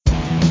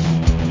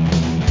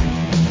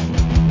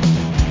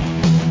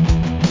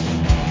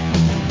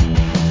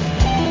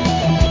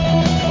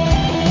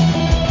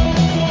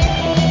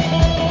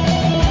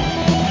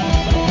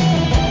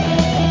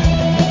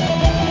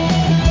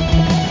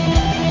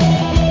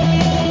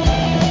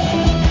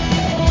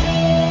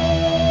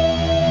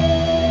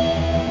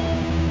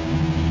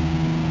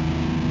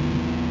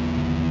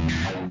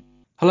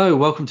Hello,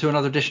 welcome to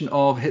another edition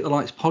of Hit the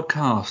Lights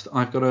podcast.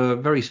 I've got a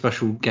very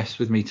special guest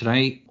with me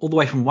today, all the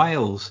way from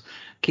Wales,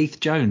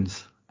 Keith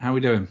Jones. How are we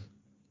doing?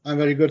 I'm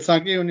very good,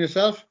 thank you. And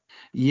yourself?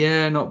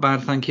 Yeah, not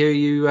bad, thank you.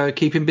 You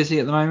keeping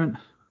busy at the moment?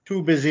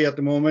 Too busy at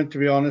the moment, to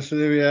be honest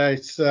with you. Yeah,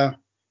 it's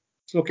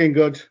looking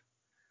good.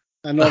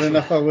 And not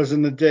enough hours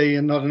in the day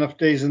and not enough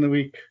days in the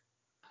week.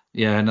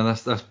 Yeah, no,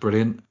 that's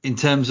brilliant. In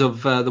terms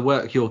of the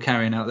work you're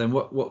carrying out, then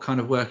what kind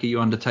of work are you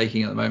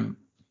undertaking at the moment?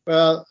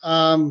 Well,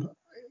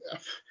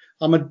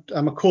 I'm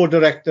a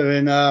co-director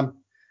in a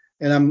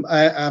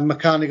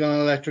mechanical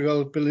and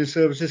electrical building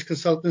services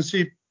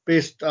consultancy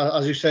based,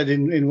 as you said,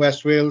 in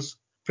West Wales,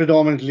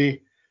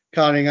 predominantly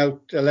carrying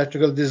out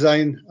electrical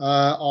design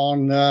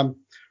on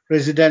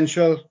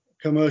residential,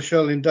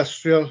 commercial,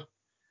 industrial,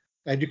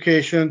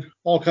 education,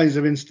 all kinds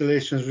of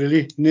installations,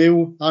 really,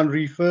 new and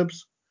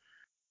refurbs.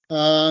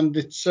 And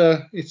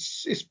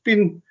it's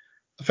been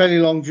a fairly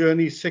long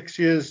journey, 6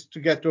 years to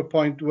get to a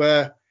point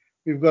where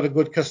we've got a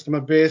good customer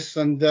base,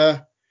 and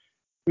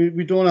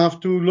we don't have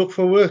to look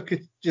for work.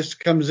 It just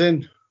comes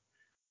in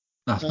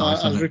That's nice,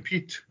 as isn't it?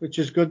 repeat, which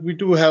is good. We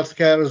do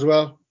healthcare as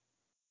well.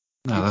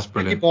 No, that's It's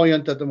pretty brilliant.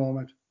 buoyant at the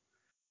moment.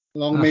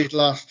 Long may it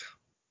last.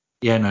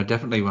 Yeah, no,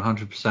 definitely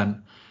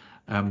 100%.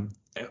 I'm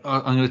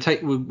going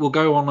to we'll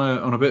go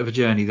on a bit of a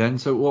journey then.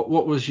 So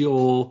what was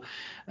your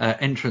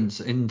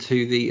entrance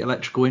into the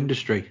electrical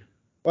industry?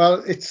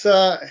 Well, it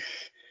started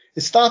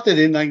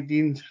in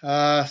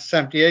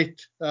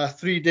 1978,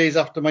 3 days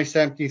after my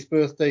 70th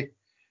birthday.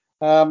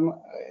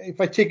 If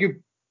I take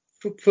you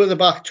further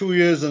back 2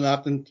 years than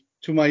that, and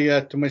to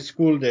my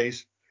school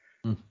days,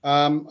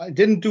 I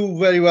didn't do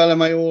very well in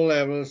my O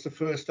levels the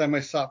first time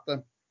I sat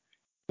them,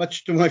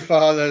 much to my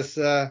father's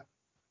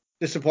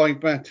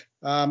disappointment.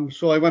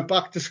 So I went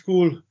back to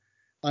school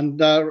and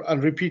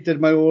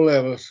repeated my O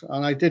levels,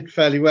 and I did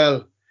fairly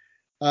well.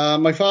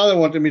 My father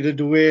wanted me to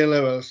do A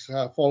levels,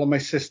 follow my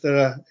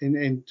sister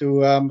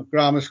into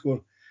grammar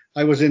school.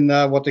 I was in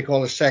what they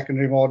call a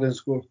secondary modern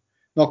school,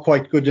 not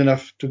quite good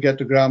enough to get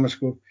to grammar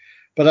school.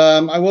 But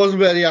I wasn't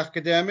very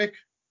academic,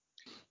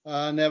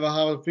 never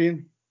have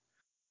been.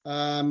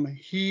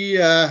 He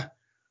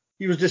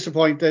was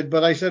disappointed,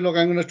 but I said, look,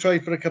 I'm going to try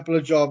for a couple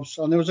of jobs.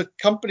 And there was a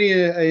company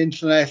in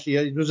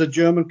Llanelli, it was a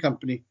German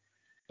company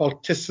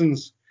called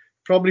Thyssens.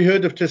 Probably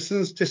heard of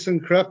Thyssens,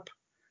 ThyssenKrupp.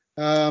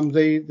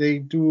 They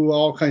do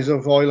all kinds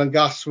of oil and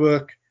gas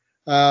work.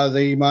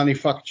 They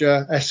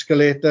manufacture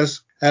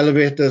escalators,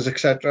 elevators,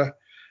 etc.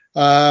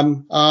 They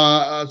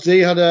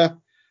had a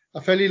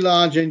fairly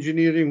large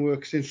engineering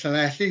works in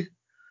Llanelli.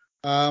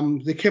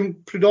 They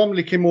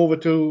predominantly came over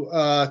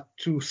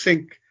to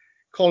sink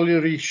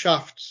colliery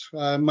shafts,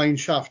 mine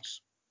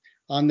shafts,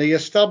 and they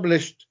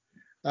established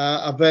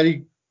a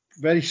very,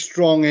 very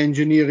strong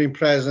engineering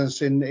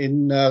presence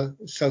in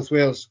South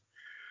Wales.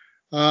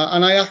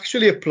 And I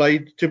actually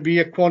applied to be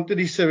a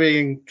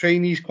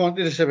trainees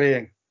quantity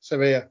surveyor.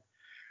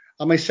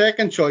 And my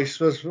second choice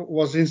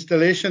was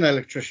installation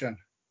electrician.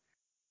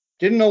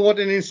 Didn't know what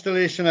an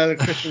installation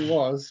electrician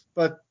was,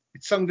 but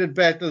it sounded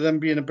better than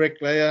being a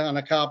bricklayer and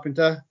a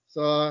carpenter,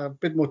 so a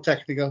bit more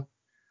technical.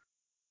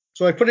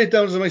 So I put it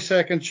down as my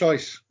second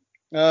choice.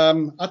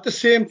 At the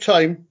same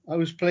time, I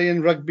was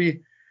playing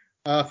rugby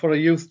for a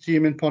youth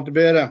team in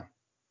Pontevedra.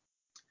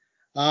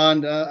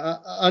 And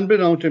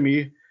unbeknown to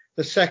me,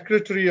 the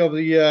secretary of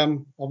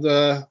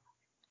the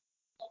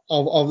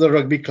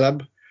rugby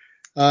club,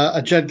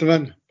 a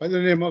gentleman by the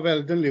name of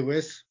Eldon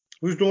Lewis,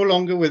 who's no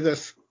longer with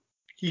us,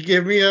 he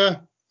gave me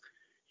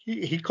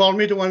he called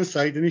me to one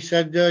side and he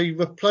said, you've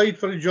applied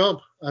for a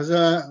job as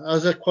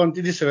a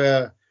quantity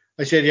surveyor.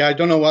 I said, yeah, I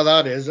don't know what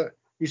that is.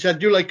 He said,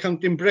 do you like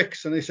counting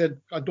bricks? And I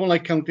said, I don't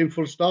like counting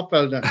full stop,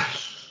 Eldon.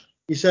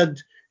 He said,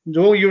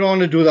 no, you don't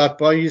want to do that,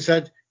 boy. He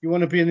said, you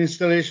want to be an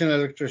installation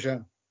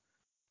electrician.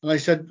 And I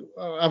said,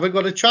 have I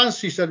got a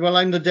chance? He said, well,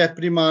 I'm the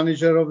deputy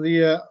manager of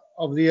the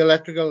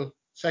electrical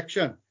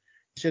section.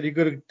 He said, you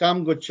got a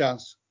damn good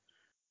chance.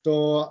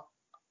 So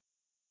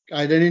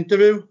I had an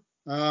interview.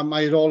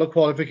 I had all the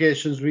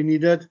qualifications we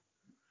needed.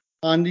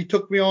 And he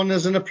took me on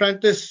as an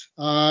apprentice.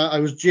 I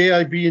was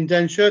JIB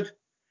indentured.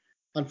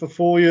 And for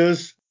 4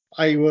 years,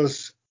 I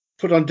was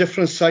put on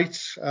different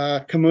sites,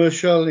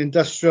 commercial,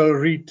 industrial,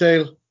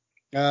 retail,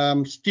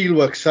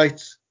 steelwork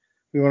sites.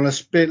 We were on a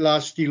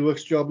large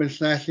steelworks job in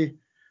Llanelli.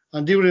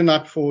 And during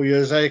that 4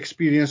 years, I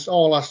experienced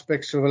all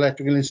aspects of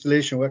electrical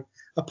installation work.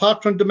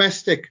 Apart from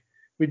domestic,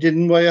 we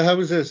didn't wire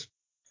houses.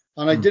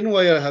 And I didn't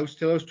wire a house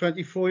till I was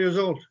 24 years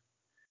old,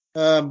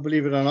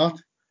 believe it or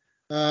not.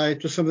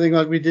 It was something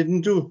that we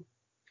didn't do.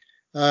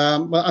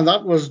 And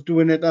that was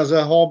doing it as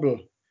a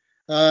hobby.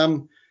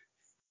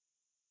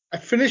 I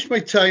finished my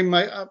time,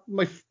 my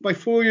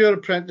 4-year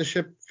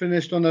apprenticeship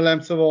finished on the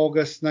 11th of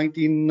August,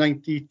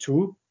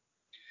 1992.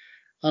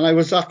 And I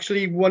was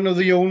actually one of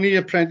the only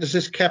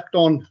apprentices kept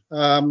on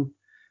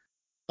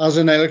as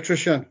an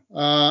electrician.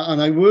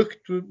 And I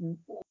worked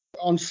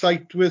on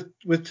site with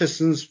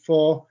Thyssens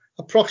for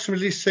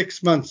approximately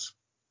 6 months.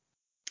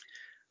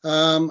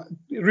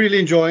 Really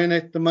enjoying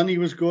it. The money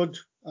was good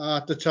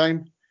at the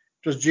time.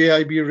 It was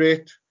JIB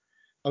rate.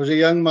 I was a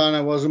young man.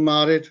 I wasn't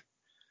married.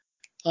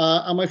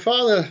 And my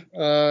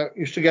father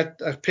used to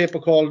get a paper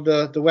called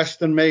the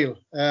Western Mail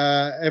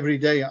every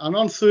day. And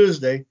on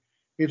Thursday,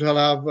 he'd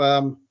have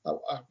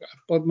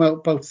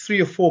about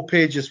 3 or 4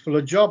 pages full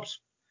of jobs.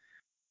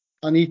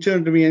 And he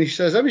turned to me and he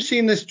says, "Have you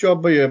seen this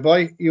job by here,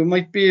 boy? You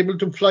might be able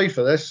to apply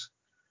for this."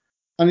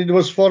 And it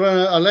was for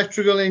an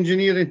electrical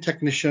engineering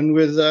technician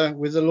with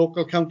the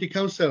local county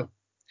council.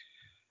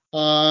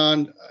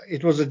 And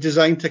it was a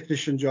design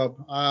technician job.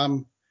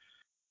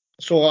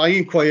 So I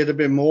inquired a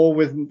bit more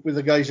with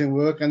the guys in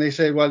work, and they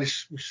said, well,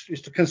 it's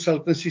the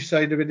consultancy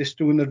side of it, it's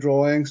doing the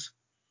drawings.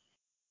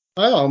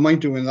 I don't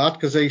mind doing that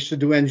because I used to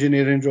do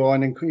engineering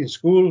drawing in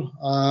school.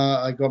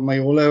 I got my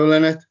O-level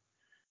in it.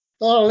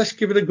 Oh, let's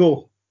give it a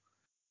go.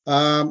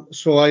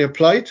 So I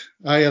applied.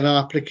 I had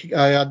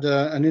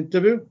an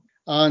interview,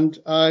 and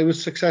I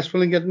was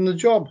successful in getting the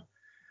job.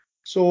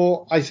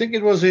 So I think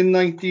it was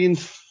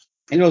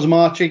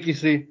March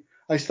 '83.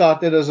 I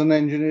started as an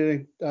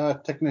engineering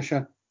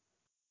technician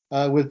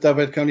with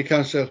Dyfed County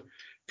Council.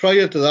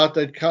 Prior to that,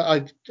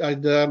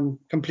 I'd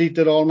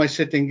completed all my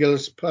sitting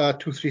gills,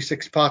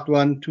 236 Part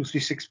 1,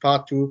 236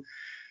 Part 2.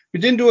 We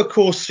didn't do a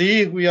Course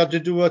C. We had to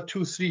do a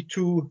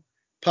 232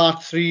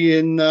 Part 3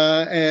 in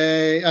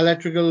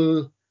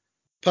electrical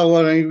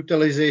power and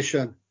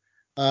utilization,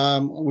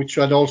 which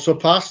I'd also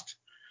passed.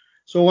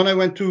 So when I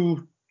went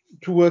to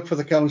work for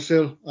the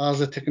council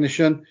as a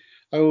technician,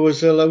 I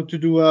was allowed to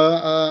do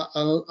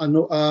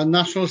a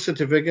national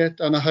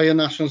certificate and a higher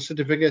national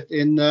certificate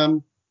in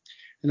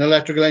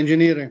electrical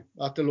engineering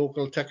at the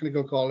local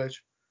technical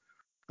college,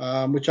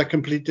 which I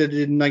completed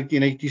in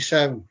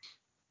 1987.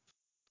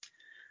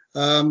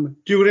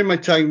 During my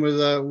time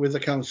with the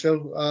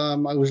council,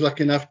 I was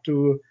lucky enough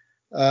to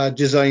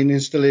design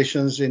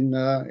installations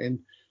in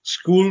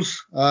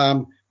schools,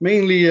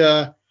 mainly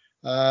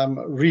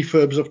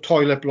refurbs of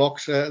toilet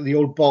blocks, the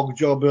old bog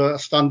job,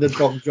 standard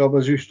bog job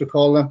as used to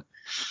call them.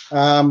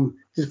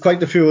 There's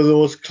quite a few of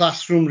those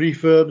classroom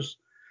refurbs.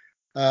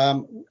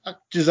 I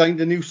designed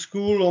a new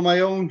school on my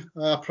own,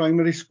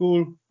 primary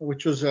school,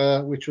 which was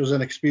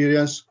an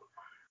experience.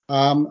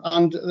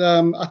 And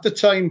at the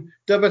time,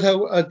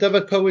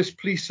 Dyfed Powys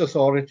Police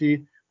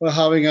Authority were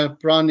having a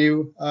brand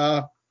new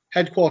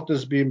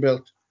headquarters being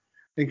built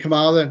in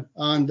Carmarthen,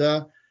 and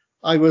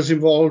I was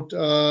involved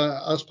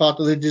as part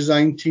of the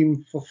design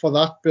team for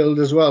that build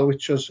as well,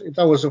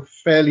 that was a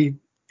fairly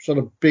sort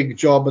of big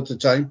job at the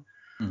time.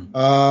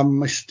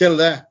 I'm still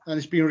there, and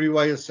it's been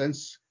rewired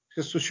since,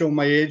 just to show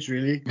my age,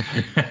 really.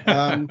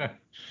 But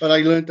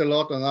I learned a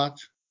lot on that.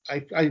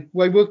 I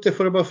worked there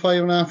for about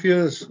 5.5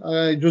 years.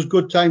 It was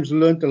good times,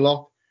 learned a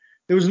lot.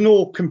 There was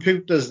no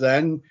computers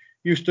then.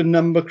 Used to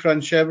number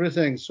crunch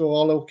everything, so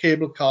all our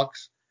cable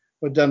calcs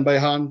were done by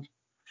hand.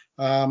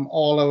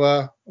 All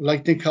our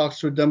lighting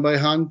calcs were done by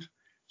hand.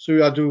 So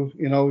you had to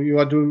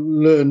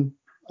learn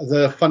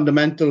the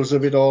fundamentals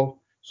of it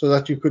all so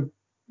that you could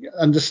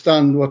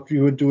understand what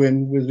you were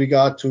doing with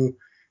regard to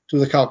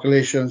the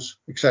calculations,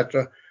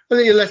 etc. But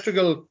the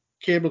electrical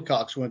cable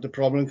calcs weren't a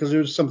problem because it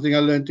was something I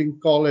learned in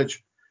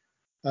college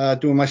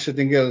doing my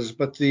sitting gills.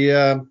 But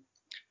the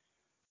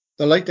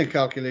lighting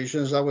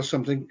calculations, that was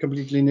something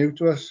completely new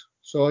to us.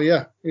 So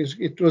yeah,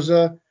 it was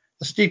a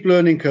steep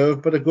learning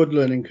curve, but a good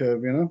learning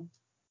curve, you know.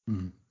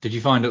 Did you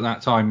find at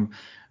that time,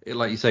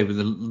 like you say, with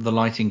the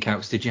lighting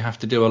calcs, did you have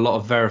to do a lot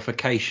of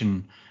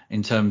verification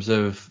in terms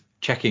of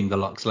checking the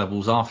lux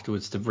levels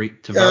afterwards to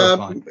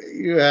verify?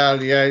 Yeah,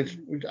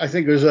 I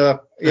think it was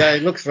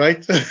it looks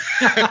right.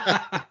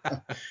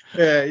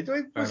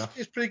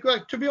 It's pretty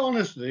good. To be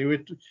honest with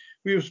you,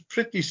 we was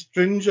pretty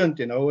stringent,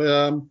 you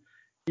know.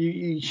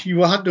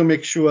 You had to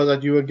make sure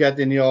that you were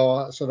getting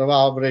your sort of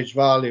average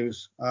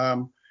values.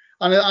 And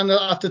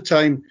at the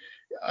time,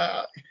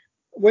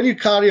 when you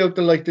carry out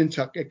the lighting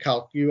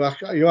calc, you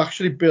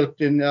actually built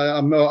in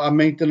a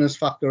maintenance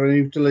factor, a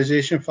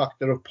utilization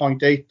factor of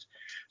 0.8.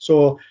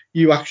 So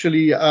you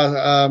actually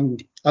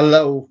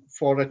allow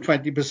for a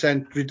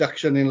 20%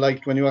 reduction in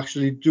light when you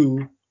actually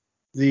do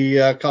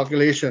the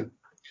calculation.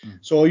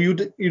 So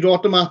you'd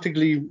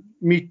automatically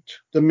meet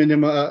the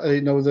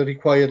minimum, the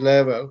required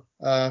level,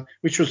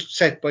 which was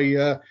set by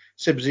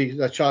CIBSE,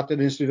 the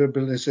Chartered Institute of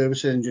Building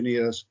Service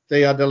Engineers.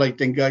 They had a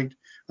lighting guide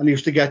and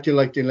used to get your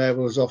lighting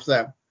levels off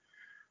them.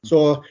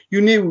 So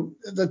you knew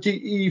that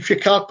if your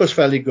calc was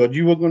fairly good,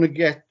 you were going to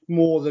get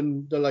more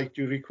than the light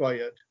you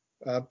required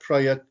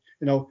prior,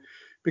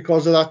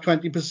 because of that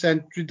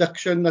 20%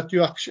 reduction that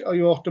you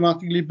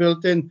automatically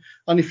built in.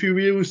 And if you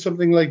use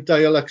something like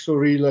Dialux or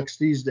Relux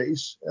these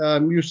days,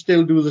 you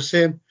still do the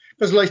same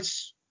because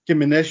lights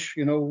diminish,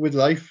 with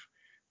life.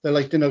 The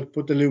lighting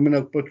output, the lumen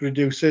output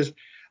reduces.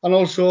 And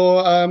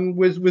also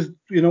with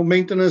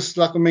maintenance,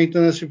 lack of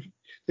maintenance, if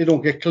they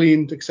don't get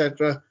cleaned,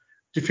 etc.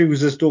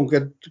 Diffusers don't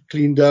get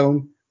cleaned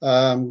down,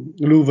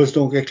 louvers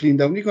don't get cleaned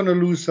down. You're going to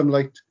lose some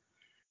light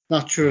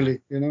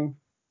naturally,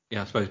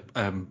 Yeah, I suppose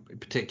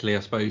particularly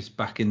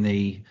back in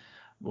the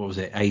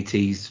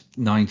 80s,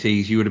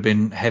 90s, you would have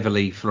been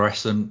heavily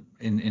fluorescent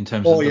in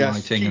terms of the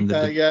lighting and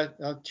the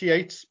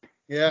T8s,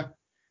 yeah,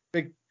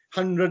 big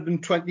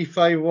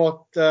 125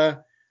 watt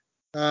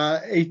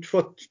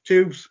 8-foot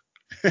tubes.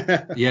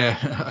 Yeah.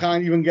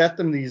 Can't even get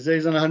them these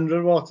days on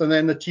 100 watts. And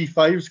then the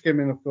T5s came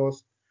in, of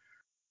course.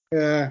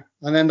 And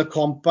then the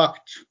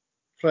compact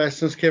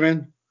fluorescents came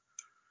in.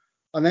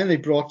 And then they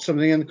brought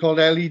something in called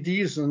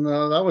LEDs, and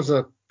that was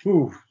I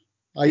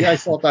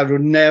thought that would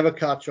never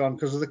catch on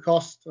because of the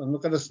cost. And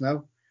look at us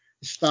now,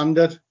 it's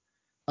standard.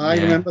 I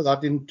remember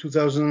that in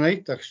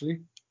 2008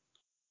 actually.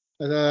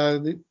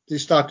 They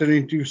started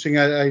introducing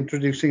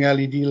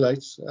LED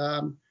lights.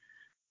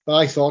 But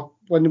I thought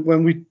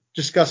when we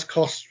discussed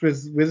costs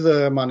with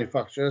the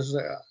manufacturers,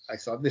 I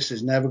thought this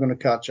is never going to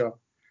catch on.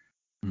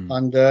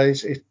 And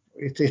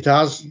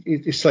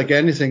it's like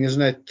anything,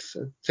 isn't it?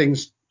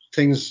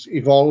 Things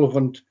evolve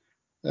and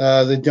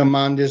the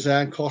demand is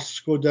there and costs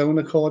go down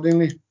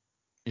accordingly.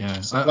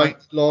 Yeah.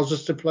 Laws of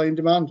supply and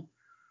demand.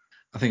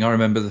 I think I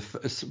remember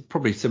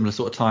probably similar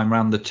sort of time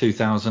around the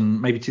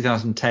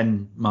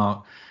 2010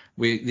 mark.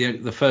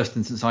 The first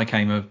instance I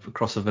came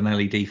across of an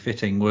LED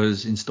fitting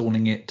was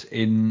installing it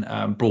in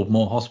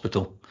Broadmoor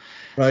Hospital.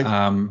 Right.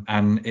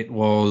 And it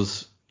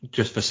was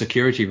just for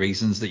security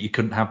reasons that you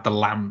couldn't have the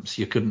lamps,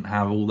 you couldn't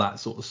have all that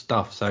sort of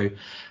stuff. So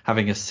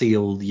having a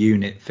sealed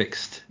unit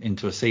fixed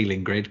into a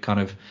ceiling grid kind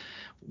of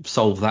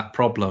solved that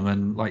problem.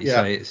 And like you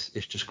say, it's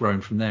just grown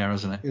from there,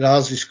 hasn't it? It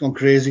has. It's gone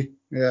crazy.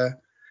 Yeah.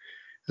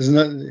 Isn't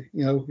it?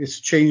 It's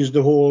changed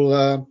the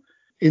whole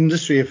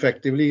industry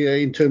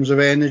effectively in terms of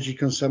energy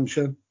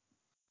consumption.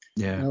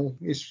 Yeah.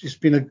 It's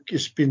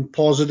been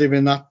positive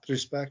in that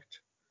respect.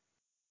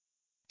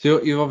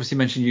 So you obviously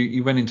mentioned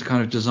you went into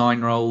kind of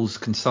design roles,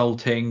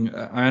 consulting.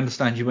 I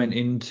understand you went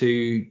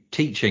into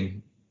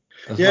teaching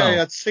as well. Yeah, I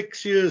had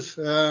 6 years.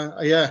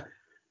 I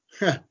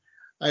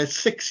had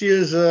 6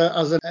 years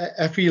as an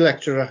FE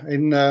lecturer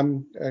in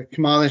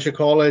Carmarthenshire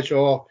College,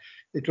 or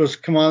it was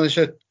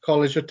Carmarthenshire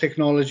College of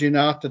Technology and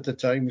Art at the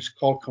time. It's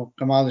called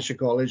Carmarthenshire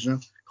College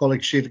now,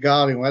 Coleg Sir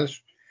Gar in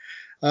Welsh.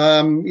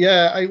 I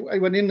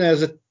went in there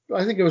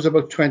I think it was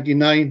about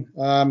 29.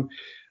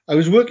 I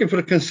was working for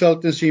a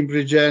consultancy in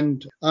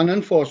Bridgend, and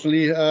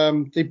unfortunately,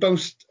 they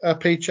bounced a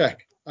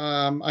paycheck.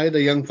 I had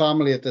a young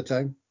family at the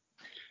time,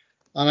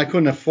 and I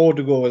couldn't afford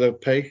to go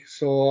without pay.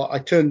 So I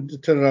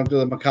turned around to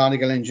the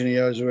mechanical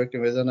engineer I was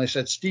working with, and I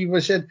said, Steve,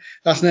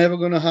 that's never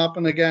going to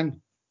happen again.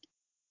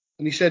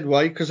 And he said,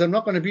 why? Because I'm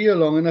not going to be here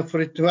long enough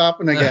for it to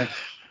happen again.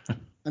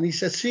 And he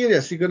said,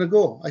 serious, you're going to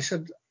go? I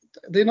said,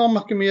 they're not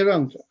mucking me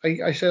around.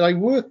 I said, I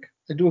work.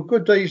 I do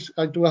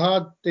a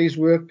hard day's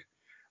work.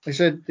 I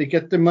said, they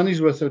get their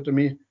money's worth out of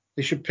me.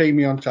 They should pay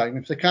me on time.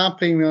 If they can't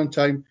pay me on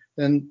time,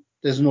 then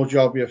there's no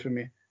job here for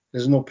me.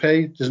 There's no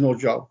pay. There's no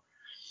job.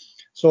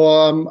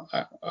 So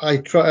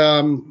I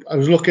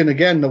was looking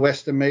again, the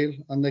Western Mail,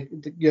 and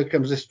here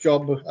comes this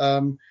job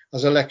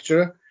as a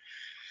lecturer.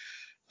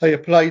 I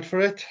applied for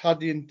it, had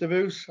the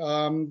interviews,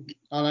 and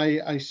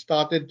I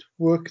started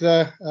work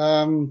there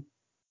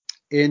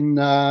in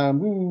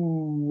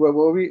where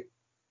were we?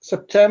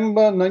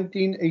 September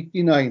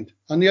 1989.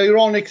 And the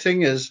ironic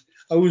thing is,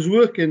 I was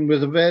working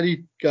with the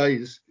very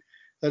guys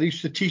that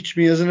used to teach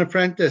me as an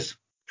apprentice,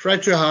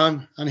 Fred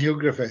Trahan and Hugh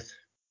Griffith.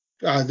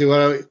 They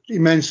were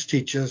immense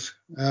teachers,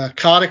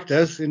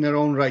 characters in their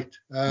own right.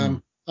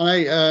 And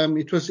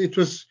it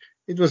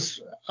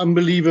was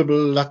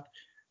unbelievable that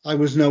I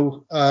was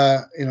now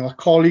a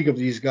colleague of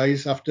these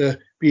guys after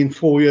being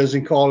 4 years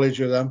in college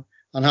with them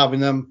and having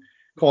them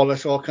call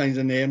us all kinds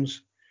of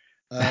names.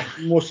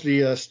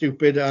 Mostly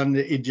stupid and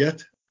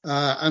idiot.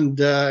 And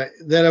there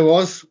I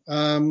was,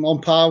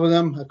 on par with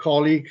them, a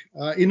colleague,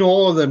 in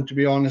awe of them, to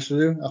be honest with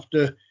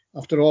you.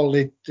 After all,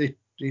 they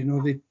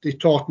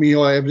taught me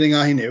everything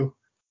I knew,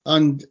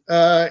 and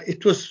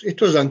it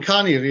was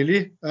uncanny,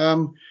 really.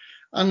 And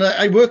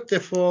I worked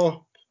there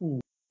for,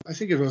 I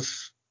think it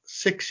was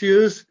 6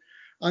 years,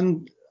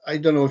 and I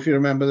don't know if you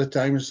remember the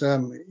times.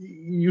 You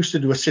used to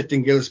do a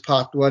Sitting Gills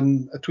Part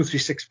 1, a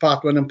 236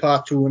 Part 1 and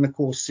Part 2, and a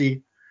Course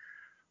C.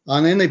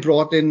 And then they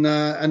brought in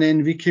an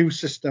NVQ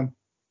system.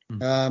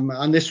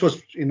 And this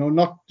was,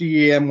 not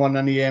the EM1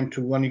 and EM2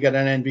 when you get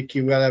an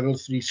NVQ level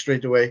 3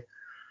 straight away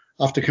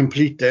after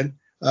completing.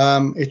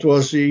 It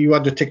was you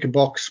had to tick a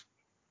box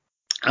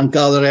and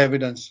gather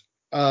evidence.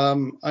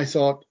 I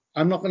thought,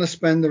 I'm not going to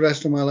spend the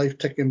rest of my life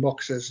ticking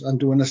boxes and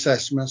doing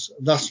assessments.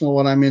 That's not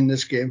what I'm in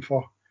this game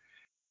for.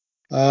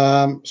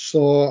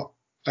 So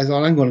I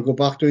thought, I'm going to go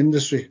back to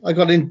industry. I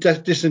got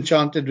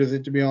disenchanted with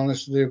it, to be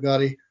honest with you,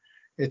 Gary.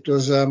 It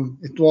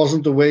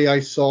wasn't the way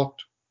I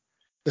thought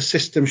the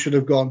system should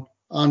have gone.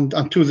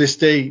 And to this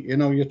day,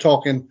 you're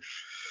talking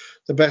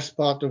the best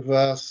part of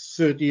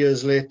 30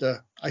 years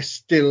later, I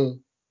still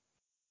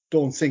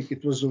don't think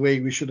it was the way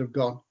we should have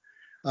gone.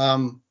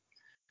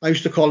 I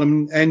used to call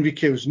them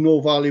NVQs, no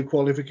value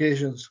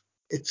qualifications.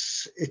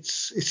 It's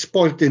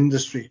spoilt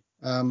industry.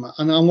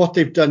 And what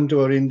they've done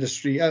to our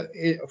industry,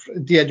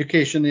 the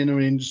education in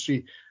our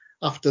industry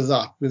after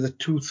that, with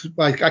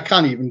I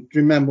can't even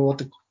remember what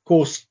the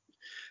course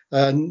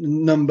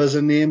numbers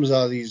and names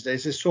are these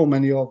days. There's so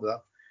many of them.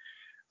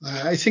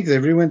 I think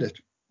they've ruined it.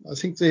 I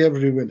think they have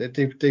ruined it.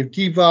 They've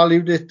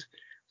devalued it.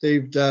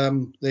 They've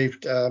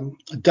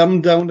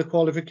dumbed down the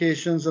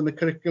qualifications and the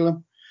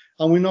curriculum,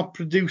 and we're not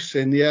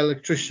producing the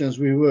electricians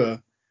we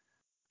were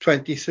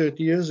 20,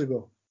 30 years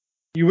ago.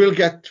 You will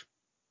get,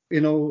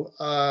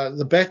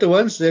 the better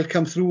ones. They'll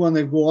come through and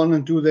they'll go on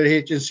and do their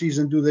HNCs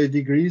and do their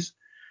degrees,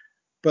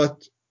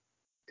 but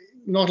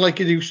not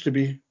like it used to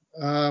be.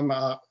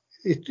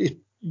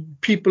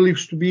 People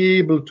used to be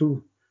able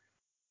to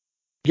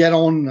get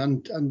on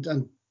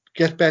and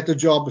get better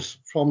jobs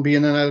from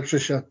being an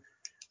electrician.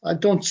 I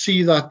don't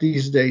see that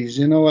these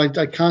days.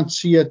 I can't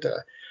see it.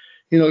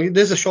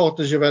 There's a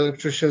shortage of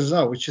electricians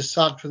now, which is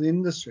sad for the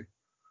industry.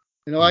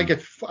 I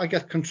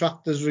get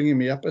contractors ringing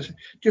me up. I say,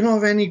 do you know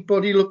of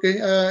anybody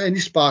any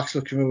sparks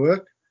looking for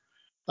work?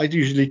 I'd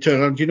usually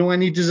turn around, do you know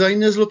any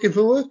designers looking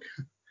for work?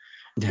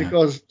 Yeah.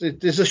 Because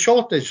there's a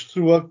shortage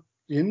throughout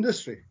the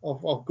industry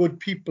of good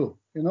people,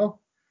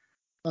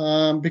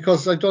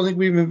 because I don't think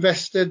we've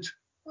invested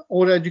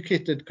or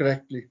educated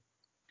correctly.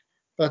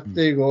 But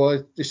there you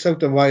go. It's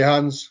out of my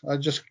hands. I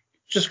just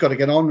got to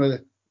get on with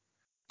it.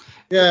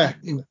 Yeah.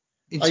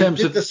 I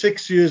did the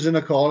 6 years in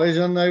a college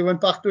and I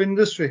went back to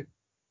industry.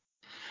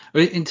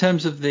 In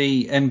terms of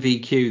the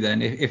NVQ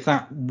then, if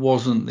that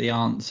wasn't the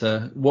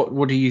answer,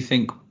 what do you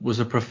think was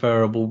a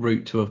preferable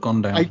route to have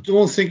gone down? I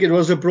don't think it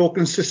was a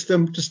broken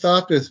system to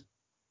start with.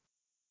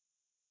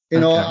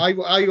 I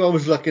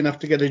was lucky enough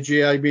to get a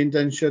JIB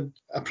indentured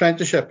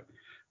apprenticeship,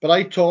 but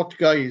I taught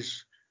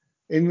guys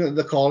in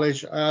the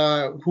college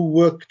who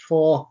worked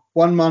for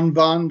one-man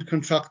band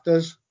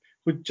contractors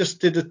who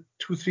just did a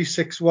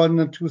 2361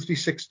 and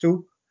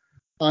 2362,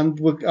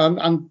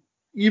 and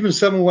even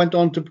some who went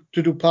on to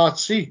do Part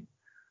C,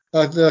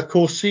 the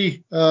Course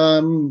C,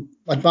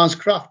 Advanced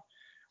Craft,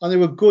 and they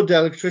were good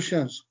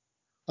electricians,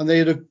 and they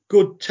had a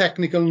good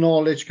technical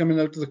knowledge coming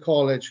out of the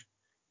college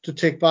to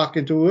take back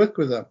into work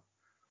with them.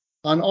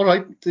 And all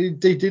right, they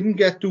didn't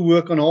get to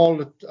work on all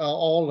the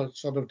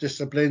sort of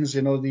disciplines,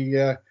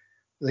 the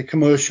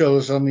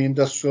commercials and the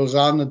industrials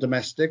and the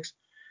domestics,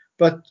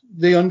 but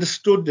they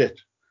understood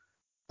it.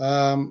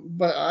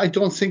 But I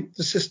don't think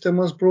the system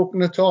was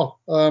broken at all.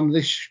 But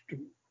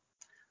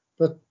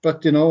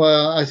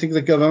I think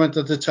the government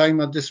at the time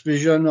had this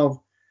vision of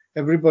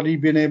everybody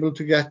being able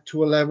to get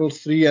to a level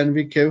 3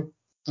 NVQ,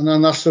 and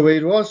then that's the way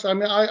it was. I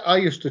mean, I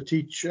used to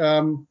teach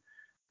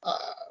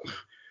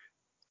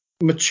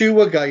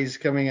mature guys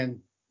coming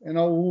in,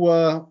 who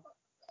were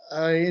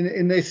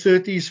in their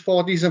 30s,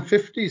 40s, and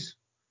 50s.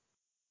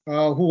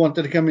 Who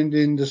wanted to come into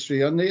the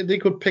industry, and they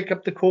could pick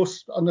up the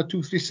course on the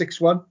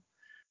 2361,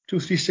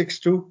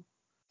 2362,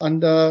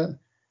 and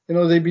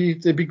they'd be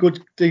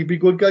good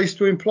guys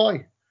to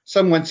employ.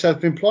 Some went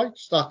self-employed,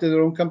 started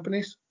their own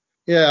companies.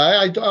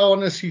 Yeah, I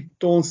honestly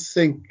don't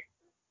think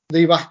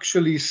they've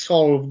actually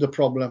solved the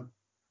problem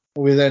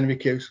with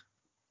NVQs.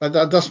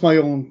 That's my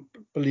own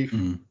belief.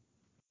 Mm.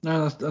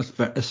 No,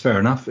 that's fair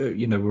enough.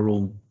 We're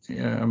all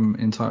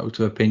entitled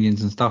to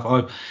opinions and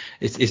stuff.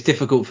 It's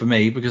difficult for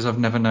me because I've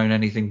never known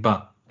anything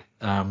but.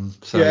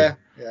 Yeah.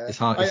 It's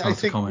hard. It's hard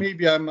to comment.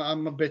 Maybe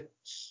I'm a bit.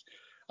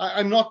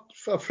 I'm not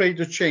afraid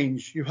of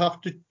change. You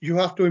have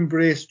to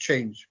embrace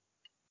change,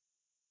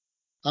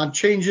 and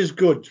change is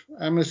good.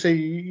 I'm going to say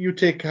you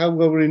take how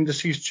our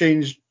industry's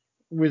changed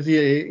with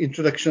the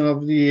introduction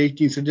of the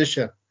 18th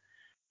edition.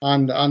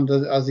 And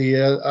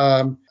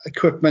the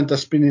equipment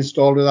that's been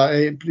installed with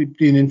that,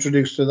 being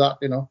introduced to that,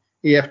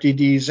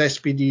 AFDDs,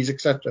 SPDs,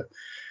 etc.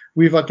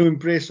 We've had to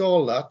embrace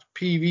all that.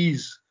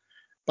 PVs,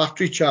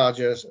 battery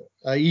chargers,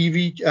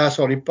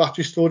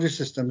 battery storage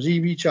systems,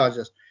 EV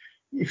chargers.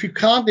 If you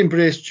can't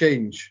embrace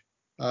change,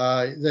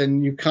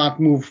 then you can't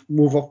move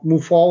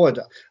forward.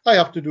 I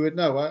have to do it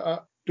now.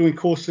 I'm doing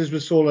courses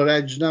with Solar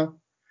Edge now.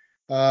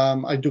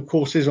 I do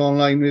courses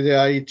online with the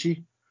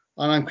IET.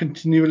 And I'm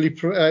continually,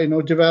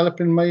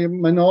 developing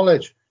my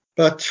knowledge.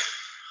 But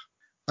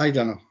I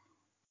don't know.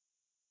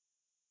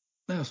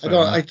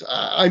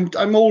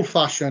 I'm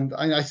old-fashioned.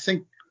 I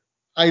think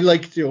I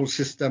like the old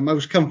system. I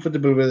was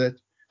comfortable with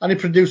it, and it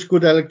produced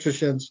good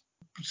electricians.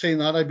 Saying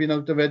that, I've been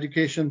out of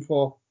education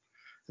for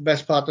the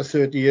best part of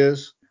 30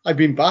 years. I've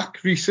been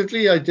back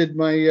recently. I did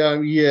my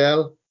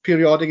EAL,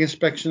 periodic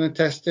inspection and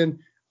testing,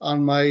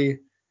 and my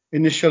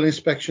initial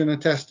inspection and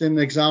testing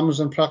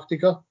exams and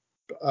practical.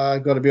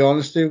 I've got to be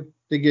honest with you,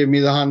 they gave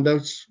me the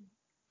handouts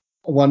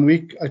 1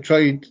 week. I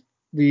tried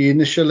the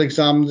initial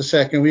exam the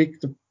second week,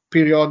 the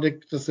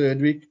periodic the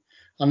third week,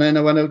 and then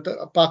I went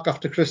out back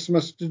after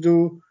Christmas to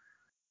do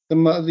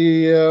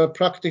the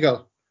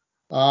practical.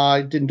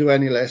 I didn't do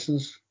any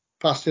lessons,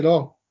 passed it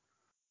all.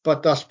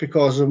 But that's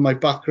because of my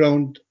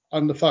background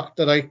and the fact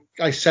that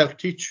I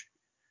self-teach.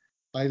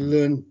 I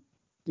learn,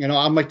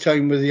 on my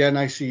time with the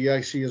NIC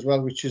as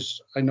well, which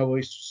is, I know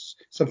is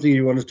something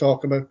you want to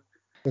talk about.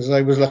 Because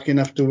I was lucky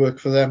enough to work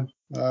for them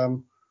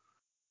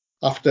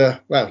about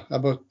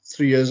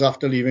 3 years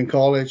after leaving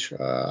college.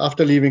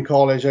 After leaving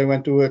college, I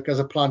went to work as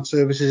a plant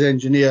services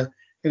engineer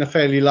in a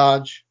fairly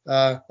large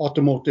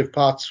automotive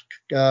parts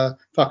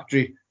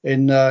factory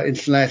in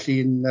Llanelli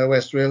in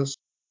West Wales.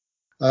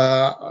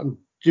 And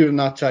during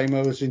that time,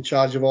 I was in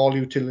charge of all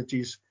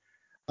utilities.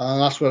 And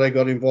that's where I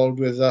got involved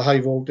with high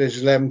voltage,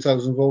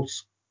 11,000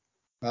 volts.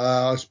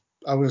 I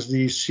was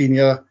the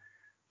senior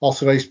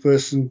authorized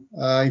person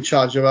in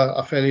charge of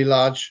a fairly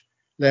large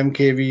 11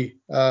 kV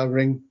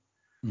ring,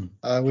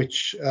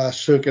 which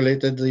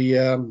circulated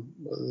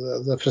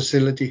the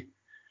facility.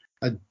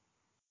 I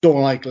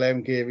don't like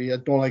 11 kV. I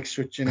don't like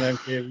switching 11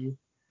 kV.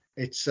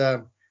 It's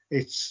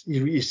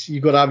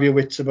you got to have your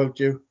wits about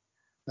you,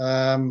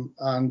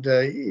 and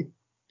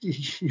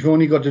you've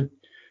only got to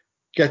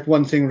get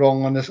one thing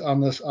wrong on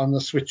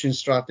the switching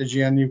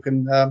strategy, and you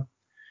can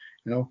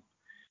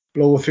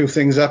blow a few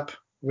things up,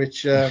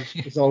 which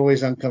is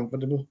always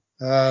uncomfortable.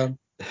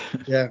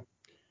 Yeah.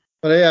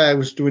 But yeah, I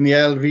was doing the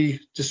LV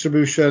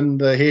distribution,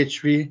 the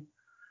HV,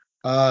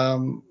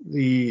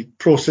 the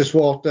processed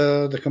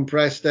water, the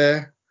compressed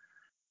air,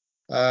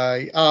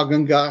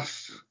 argon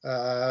gas,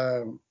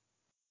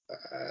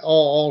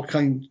 all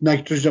kind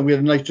nitrogen. We had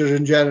a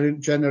nitrogen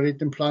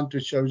generating plant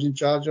which I was in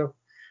charge of.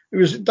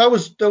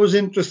 That was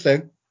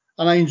interesting,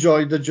 and I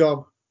enjoyed the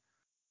job,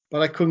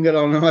 but I couldn't get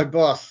on with my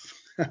boss.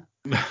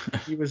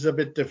 He was a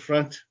bit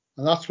different,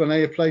 and that's when I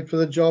applied for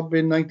the job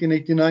in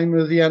 1989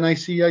 with the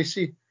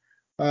NICIC.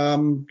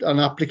 An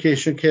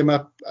application came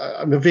up,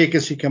 a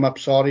vacancy came up,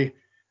 sorry.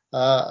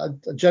 A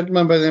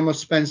gentleman by the name of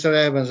Spencer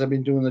Evans had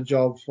been doing the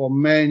job for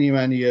many,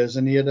 many years,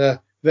 and he had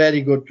a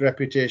very good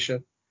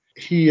reputation.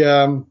 He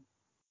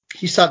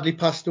sadly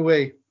passed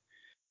away,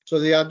 so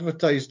they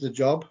advertised the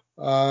job,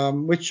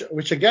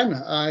 which again,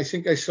 I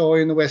think I saw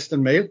in the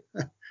Western Mail.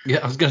 Yeah,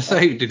 I was going to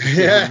say, did you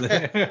see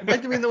it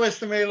might have been the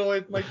Western Mail, or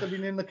it might have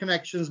been in the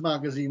Connections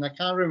magazine. I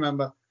can't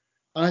remember.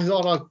 And I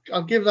thought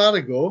I'll give that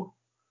a go.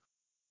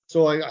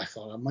 So I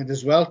thought I might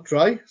as well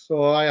try.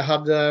 So I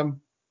had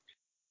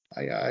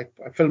I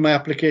filled my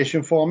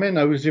application form in.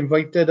 I was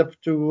invited up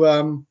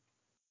to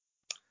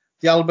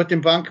the Albert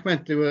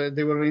Embankment. They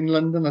were in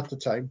London at the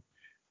time,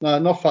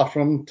 not far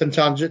from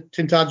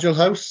Tintagel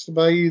House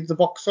by the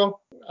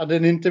Vauxhall. I had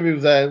an interview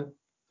there.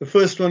 The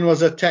first one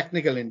was a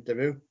technical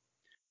interview.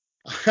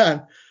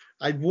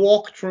 I'd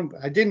walked from.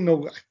 I didn't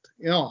know.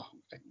 I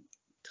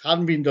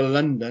hadn't been to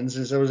London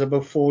since I was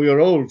about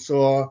 4-year-old.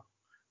 So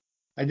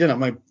I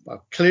didn't have a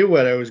clue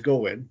where I was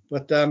going,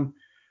 but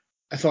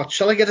I thought,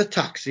 shall I get a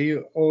taxi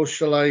or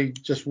shall I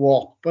just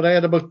walk? But I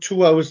had about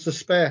 2 hours to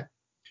spare.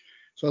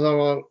 So I thought,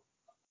 well,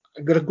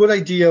 I've got a good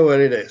idea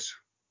where it is.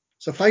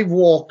 So if I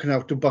walk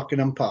now to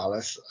Buckingham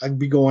Palace, I'd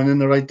be going in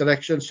the right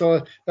direction.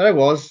 So there I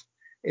was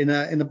in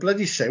a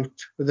bloody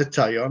suit with a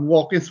tie on,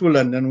 walking through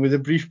London with a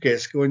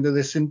briefcase going to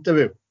this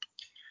interview.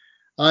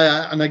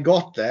 And I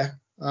got there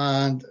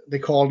and they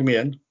called me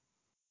in.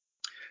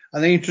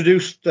 And they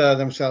introduced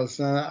themselves.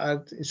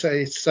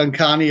 It's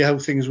uncanny how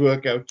things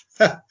work out.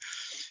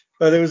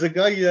 But there was a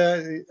guy,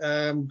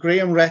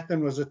 Graham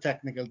Retton was a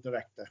technical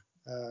director.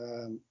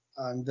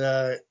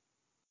 And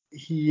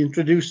he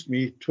introduced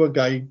me to a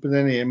guy by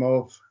the name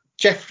of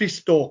Geoffrey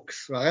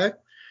Stokes, right?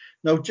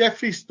 Now,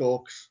 Geoffrey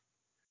Stokes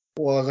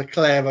was a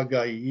clever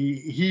guy.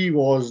 He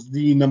was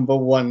the number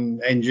one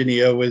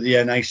engineer with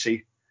the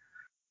NIC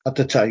at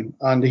the time.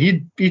 And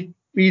he'd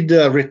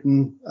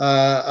written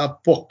a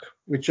book,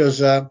 which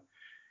was a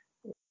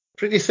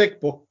pretty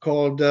thick book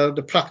called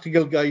The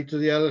Practical Guide to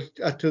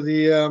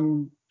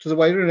the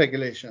Wiring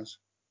Regulations,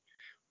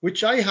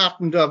 which I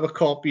happened to have a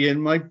copy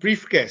in my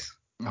briefcase.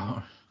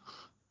 Oh.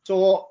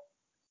 So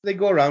they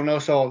go around now.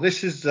 So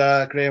this is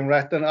Graham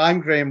Retton. I'm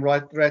Graham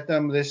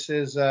Retton. This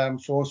is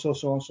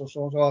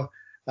so-and-so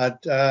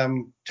at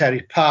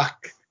Terry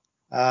Pack.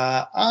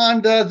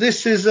 And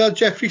this is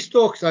Geoffrey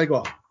Stokes. I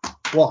go,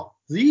 what?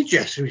 The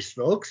Geoffrey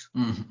Stokes?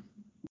 Mm-hmm.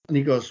 And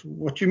he goes,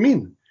 what do you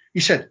mean?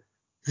 He said,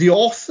 the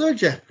author,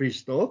 Geoffrey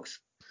Stokes?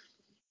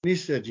 And he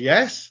said,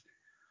 yes.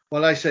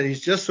 Well, I said, it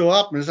just so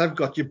happens I've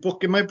got your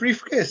book in my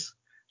briefcase.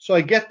 So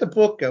I get the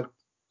book out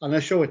and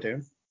I show it to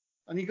him.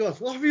 And he goes,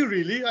 well, have you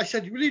really? I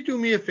said, will you do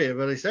me a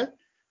favor? I said,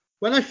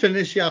 when I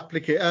finish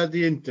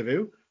the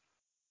interview,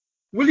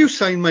 will you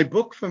sign my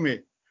book for me?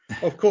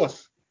 Of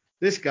course.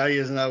 This guy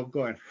is now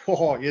going,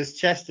 oh, his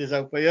chest is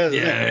out by ears.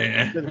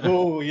 Yeah.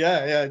 Oh,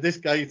 yeah, this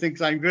guy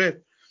thinks I'm great.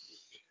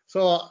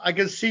 So I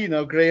can see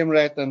now Graham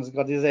Retton's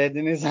got his head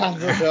in his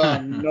hands.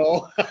 Oh,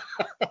 no.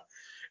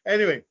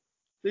 Anyway,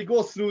 they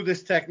go through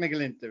this technical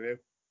interview.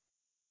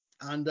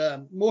 And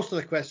most of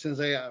the questions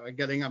they are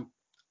getting,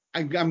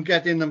 I'm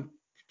getting them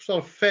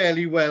sort of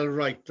fairly well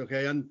right,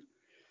 okay? And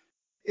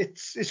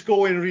it's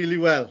going really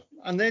well.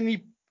 And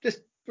then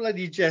this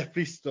bloody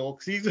Geoffrey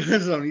Stokes, he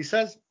turns on, he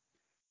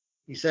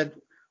said,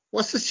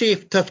 what's the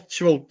safe touch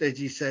voltage,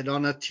 he said,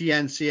 on a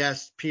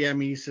TNCS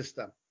PME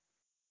system?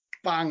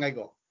 Bang, I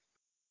go,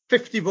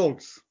 50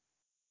 volts.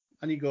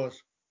 And he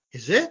goes,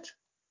 is it?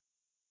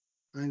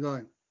 And I'm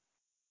going,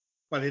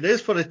 well, it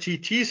is for a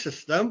TT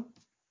system.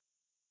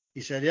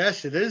 He said,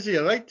 yes, it is.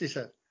 You're right, he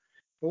said.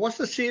 But what's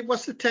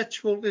the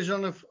touch voltage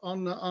on a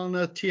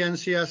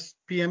TNCS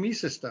PME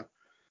system?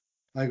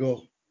 I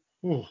go,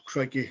 oh,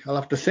 crikey, I'll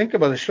have to think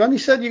about this. And he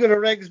said, you got a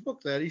regs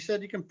book there. He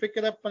said, you can pick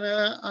it up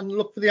and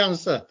look for the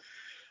answer.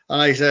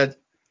 And I said,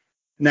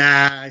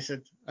 nah, I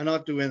said, I'm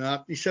not doing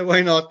that. He said,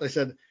 why not? I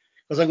said,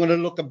 because I'm going to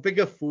look a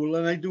bigger fool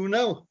than I do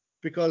now,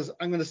 because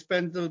I'm going to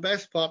spend the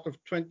best part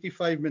of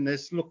 25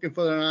 minutes looking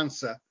for an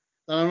answer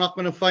that I'm not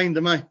going to find,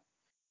 am I?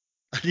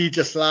 And he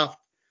just laughed.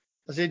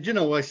 I said,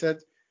 I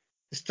said,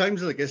 it's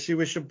times like this, you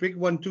wish a big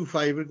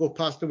 125 would go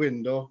past the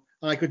window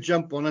and I could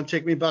jump on and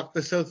take me back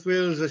to South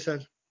Wales, I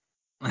said.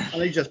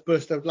 And he just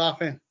burst out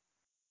laughing.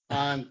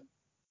 And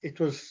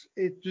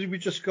we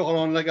just got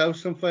on like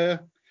house on fire.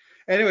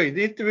 Anyway,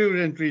 the interview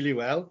went really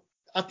well.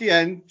 At the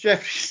end,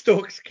 Jeffrey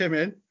Stokes came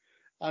in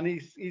and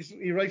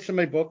he writes in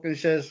my book and he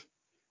says,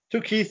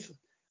 to Keith,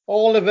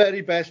 all the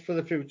very best for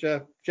the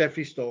future,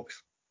 Jeffrey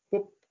Stokes.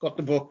 Whoop, got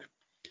the book.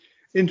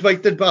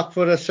 Invited back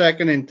for a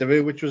second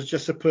interview, which was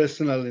just a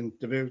personal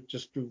interview,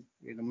 just to,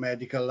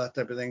 medical, that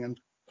type of thing, and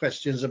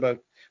questions about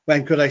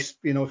when could I,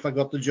 if I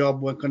got the job,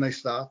 when can I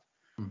start?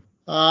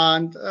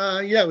 And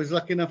I was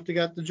lucky enough to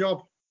get the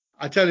job.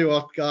 I tell you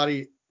what,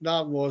 Gary,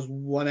 that was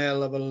one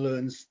hell of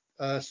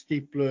a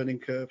steep learning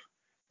curve.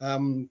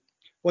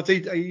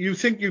 You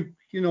think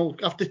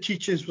after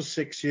teaching for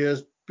 6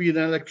 years, being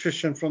an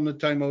electrician from the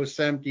time I was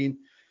 17,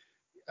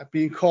 I've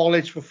been in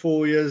college for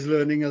 4 years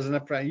learning as an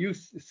apprentice.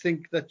 You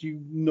think that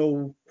you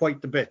know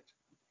quite a bit.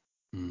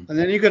 And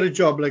then you get a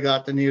job like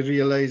that and you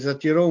realize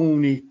that you're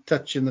only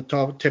touching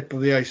the tip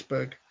of the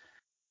iceberg.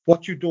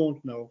 What you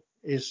don't know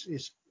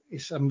is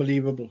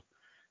unbelievable.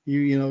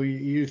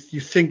 You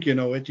think you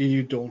know it and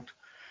you don't.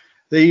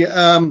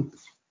 The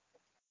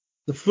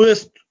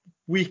first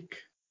week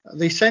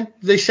they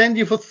send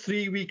you for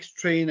 3 weeks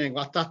training.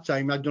 At that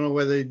time, I don't know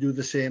whether they do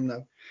the same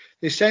now.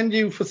 They send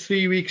you for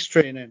 3 weeks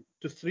training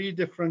to 3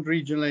 different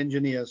regional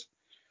engineers.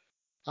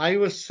 I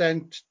was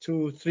sent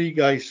to 3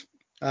 guys.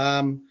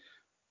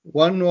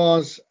 One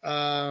was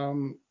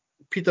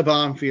Peter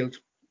Barnfield,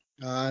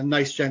 a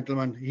nice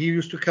gentleman. He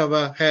used to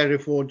cover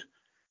Hereford,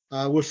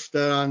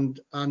 Worcester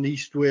and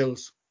East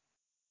Wales.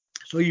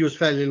 So he was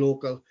fairly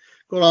local.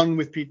 Got on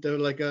with Peter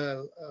like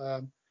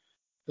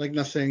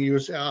nothing. He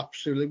was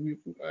absolutely,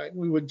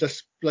 we were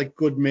just like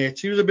good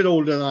mates. He was a bit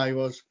older than I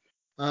was.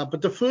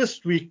 But the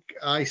first week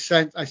I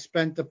spent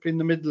up in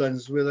the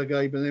Midlands with a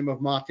guy by the name of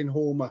Martin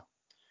Homer.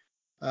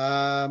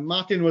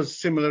 Martin was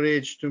similar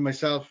age to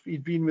myself.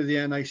 He'd been with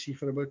the NIC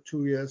for about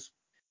 2 years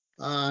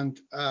and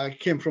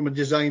came from a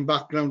design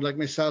background like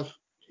myself.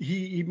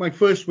 My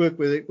first week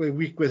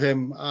with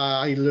him,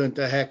 I learned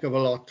a heck of a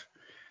lot.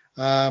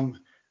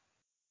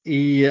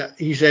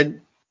 He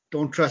said,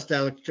 don't trust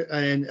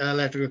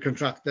electrical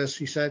contractors,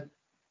 he said,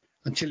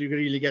 until you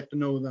really get to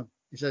know them.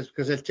 He says,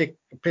 because they'll take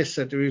a piss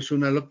at you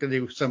soon. I looked at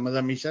you, some of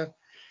them, he said,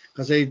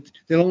 because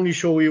they'll only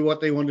show you what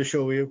they want to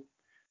show you,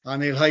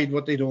 and they'll hide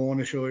what they don't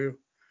want to show you.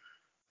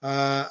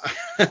 Well,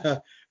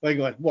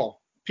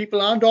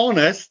 people aren't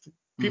honest.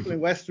 People in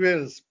West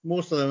Wales,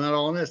 most of them are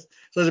honest.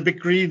 So there's a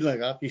big green like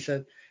that. He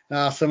said,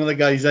 some of the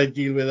guys I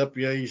deal with up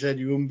here, he said,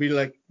 you wouldn't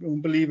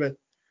believe it.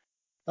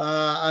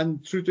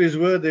 And true to his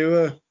word, they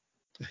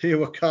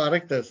were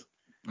characters.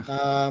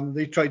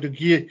 They tried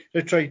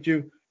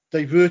to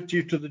divert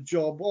you to the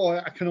job. Oh,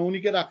 I can only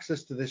get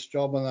access to this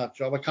job and that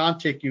job. I can't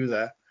take you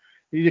there.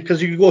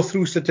 Because you go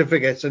through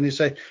certificates and you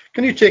say,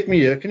 can you take me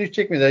here? Can you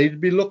take me there?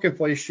 You'd be looking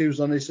for your shoes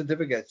on his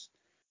certificates.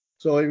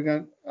 So you're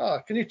going,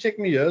 can you take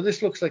me here?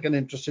 This looks like an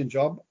interesting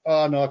job.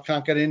 Oh, no, I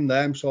can't get in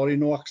there. I'm sorry,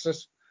 no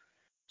access.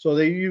 So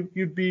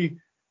you'd be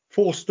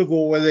forced to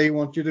go where they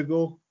want you to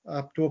go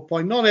up to a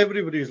point. Not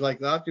everybody's like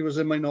that. It was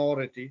a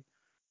minority.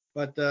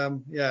 But,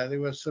 there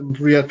were some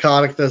real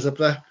characters up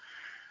there.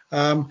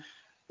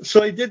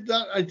 So I did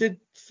that. I did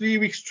 3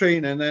 weeks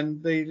training,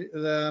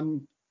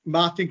 and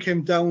Martin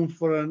came down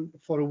for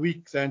a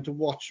week then to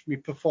watch me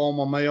perform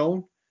on my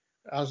own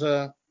as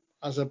a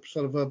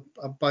sort of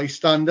a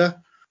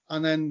bystander,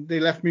 and then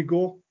they let me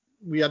go.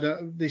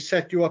 They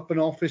set you up an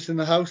office in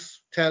the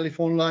house,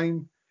 telephone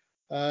line.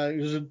 It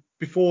was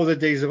before the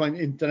days of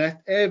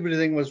internet.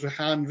 Everything was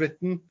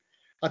handwritten.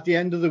 At the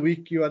end of the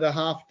week, you had a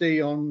half day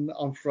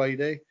on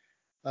Friday,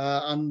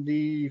 and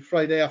the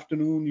Friday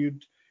afternoon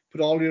you'd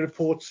put all your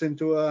reports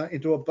into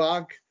a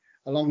bag,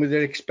 along with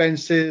their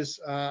expenses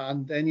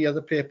and any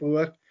other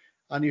paperwork,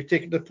 and you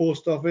take it to the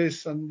post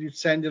office and you'd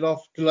send it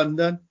off to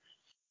London,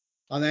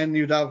 and then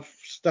you'd have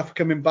stuff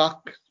coming back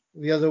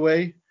the other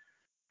way.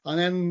 And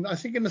then I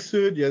think in the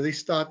third year the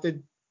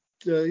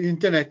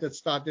internet had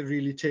started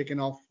really taking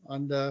off,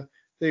 and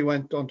they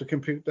went on to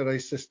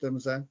computerized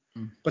systems then,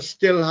 but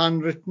still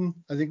handwritten.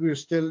 I think we were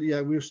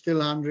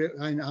still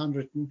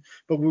handwritten,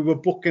 but we were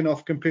booking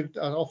off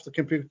the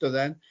computer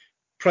then.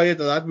 Prior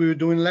to that, we were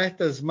doing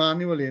letters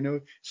manually,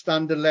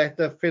 standard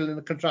letter, fill in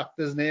the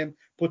contractor's name,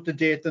 put the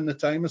date and the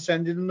time, and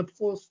send it in the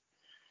post.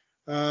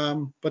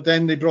 But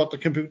then they brought the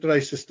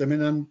computerized system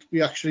in, and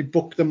we actually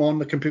booked them on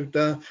the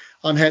computer,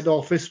 and head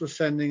office was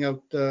sending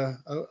out the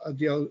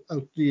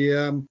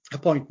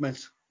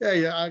appointments.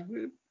 A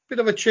bit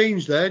of a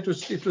change there. It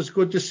was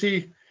good to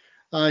see.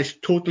 It's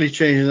totally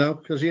changed now,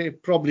 because you're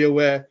probably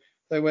aware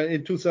that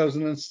in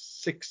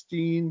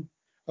 2016.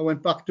 I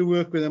went back to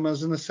work with him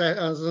as an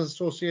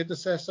associate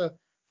assessor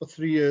for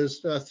 3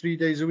 years, 3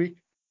 days a week,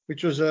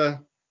 which was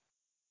a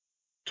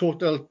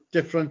total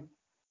different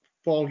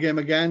ball game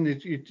again.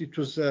 It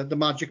was the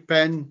Magic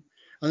Pen,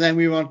 and then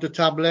we went to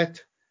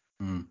tablet.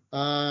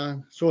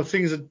 So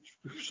things had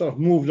sort of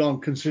moved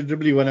on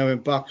considerably when I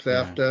went back there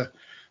after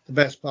the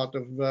best part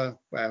of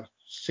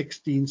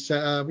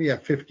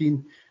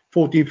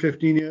 14,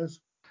 15 years.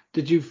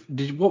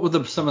 What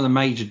were some of the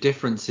major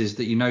differences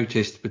that you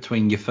noticed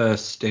between your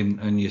first stint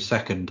and your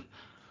second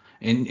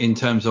in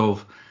terms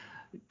of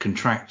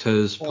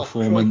contractors,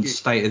 performance, crikey.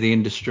 state of the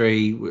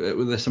industry?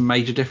 Were there some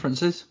major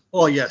differences?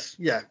 Oh, yes.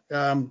 Yeah.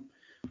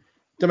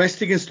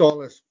 Domestic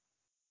installers.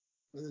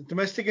 The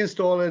domestic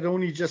installer had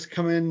only just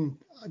come in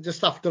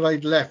just after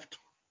I'd left.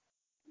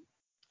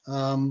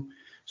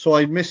 So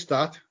I missed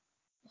that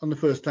on the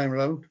first time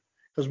around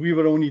because we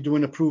were only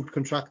doing approved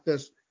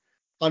contractors.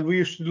 And we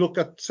used to look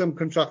at some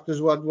contractors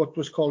who had what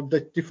was called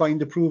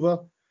defined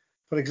approval.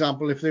 For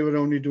example, if they were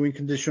only doing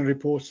condition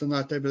reports and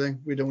that type of thing,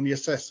 we'd only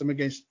assess them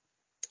against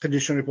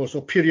condition reports,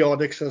 or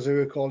periodics, as they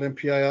were called,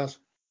 PIRs.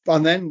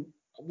 And then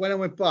when I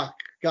went back,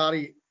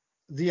 Gary,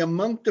 the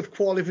amount of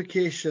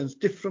qualifications,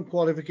 different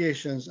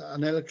qualifications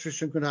an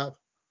electrician could have,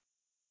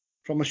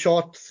 from a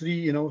short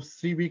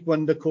 3-week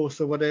wonder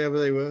course or whatever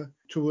they were,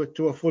 to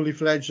a fully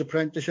fledged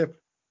apprenticeship.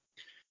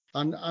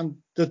 And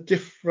the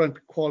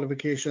different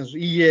qualifications,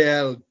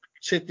 EAL,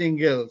 sitting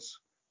gills.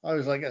 I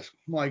was like, yes,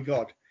 my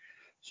God.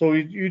 So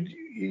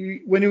you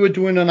when you were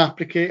doing an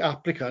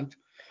applicant,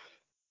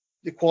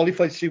 the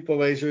qualified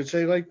supervisor would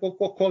say, like,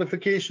 what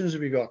qualifications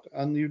have you got?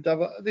 And you'd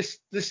have this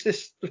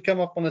would come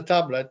up on a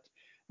tablet,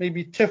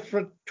 maybe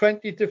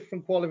 20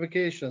 different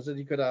qualifications that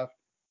he could have.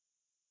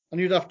 And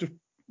you'd have to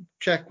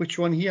check which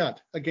one he had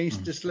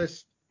against this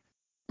list.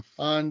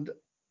 And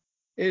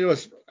I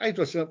was, hang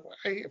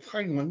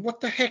on, what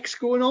the heck's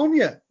going on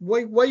here?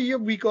 Why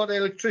have we got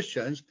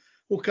electricians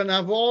who can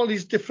have all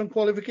these different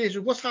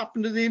qualifications? What's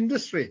happened to the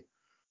industry?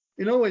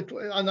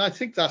 And I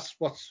think that's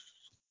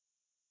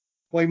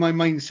why my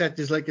mindset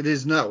is like it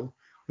is now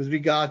with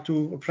regard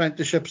to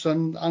apprenticeships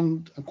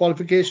and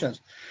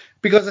qualifications,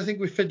 because I think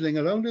we're fiddling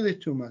around with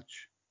it too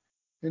much.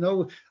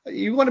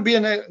 You want to be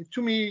if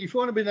you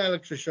want to be an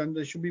electrician,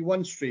 there should be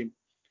one stream,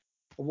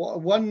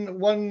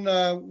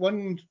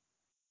 one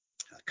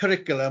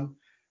curriculum,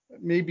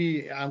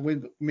 maybe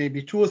with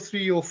maybe 2 or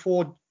 3 or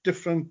 4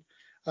 different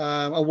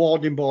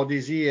awarding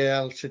bodies,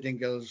 EAL, sitting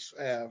gills,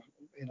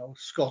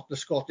 the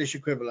Scottish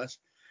equivalents.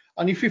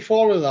 And if you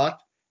follow that,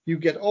 you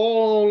get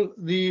all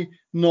the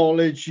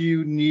knowledge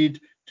you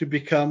need to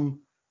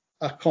become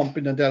a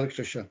competent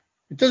electrician.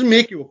 It doesn't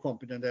make you a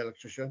competent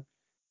electrician,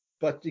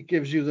 but it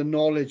gives you the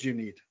knowledge you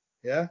need.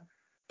 Yeah.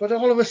 But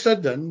all of a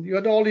sudden, you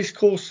had all these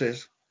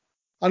courses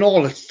and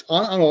all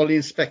the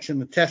inspection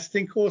and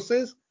testing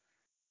courses,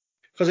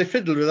 because they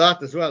fiddled with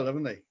that as well,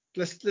 haven't they?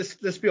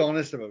 Let's be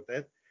honest about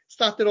that.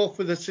 Started off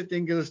with the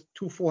sitting gills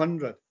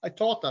 2400. I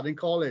taught that in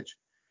college.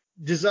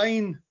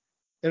 Design,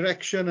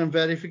 erection, and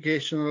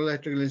verification of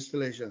electrical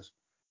installations.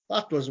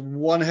 That was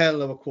one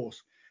hell of a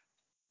course.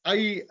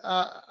 I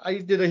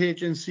did a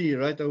HNC,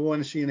 right? I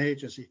want to see an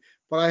HNC,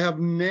 but I have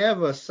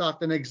never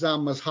sat an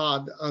exam as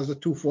hard as the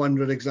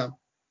 2400 exam.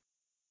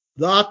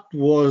 That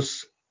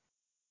was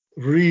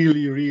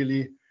really,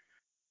 really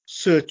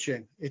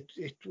searching.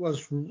 It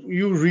was,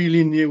 you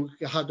really knew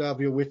you had to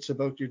have your wits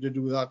about you to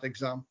do that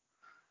exam.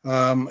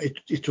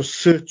 It was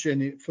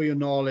searching for your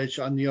knowledge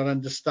and your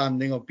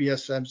understanding of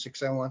BSM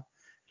 671.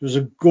 It was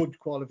a good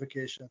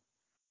qualification.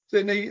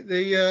 Then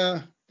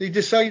they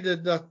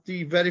decided that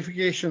the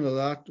verification of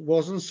that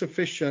wasn't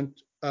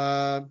sufficient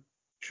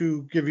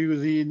to give you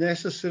the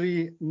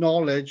necessary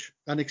knowledge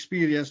and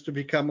experience to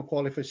become a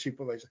qualified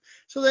supervisor.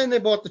 So then they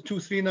brought the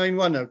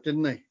 2391 out,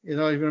 didn't they?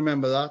 I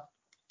remember that.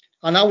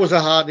 And that was a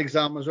hard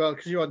exam as well,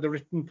 because you had the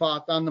written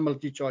part and the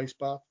multi-choice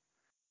part.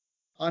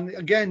 And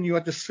again, you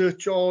had to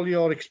search all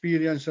your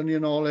experience and your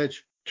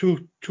knowledge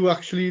to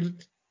actually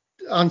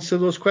answer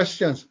those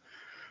questions.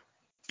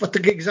 But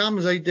the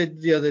exams I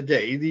did the other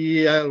day,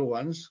 the EL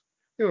ones,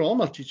 they were all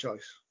multi-choice.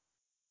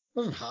 It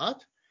wasn't hard.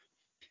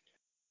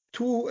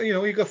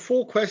 You got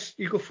 4 questions,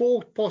 you got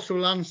 4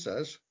 possible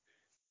answers.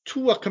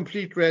 2 are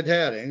complete red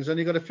herrings, and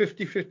you got a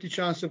 50-50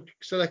 chance of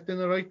selecting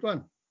the right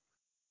one.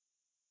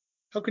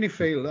 How can you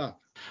fail that?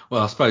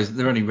 Well, I suppose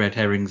they're only red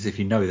herrings if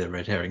you know they're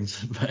red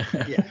herrings.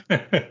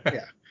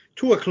 Yeah.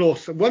 2 are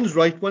close. One's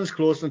right, one's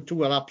close, and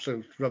 2 are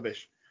absolute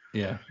rubbish.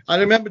 Yeah. I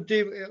remember,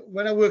 Dave,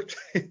 when I worked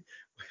for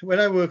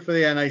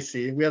the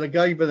NIC, we had a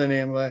guy by the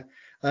name of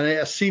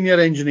a senior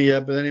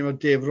engineer by the name of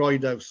Dave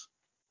Roydhouse,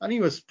 and he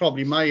was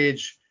probably my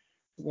age,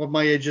 what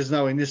my age is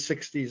now, in his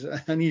 60s.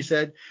 And he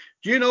said,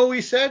 "Do you know?"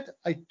 He said,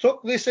 "I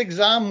took this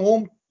exam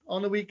home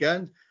on the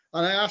weekend,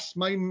 and I asked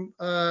my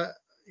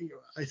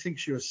I think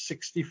she was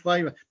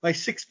 65, my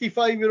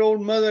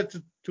 65-year-old mother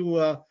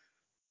to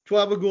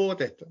have a go at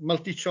it,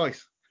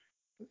 multi-choice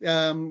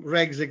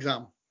regs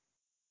exam,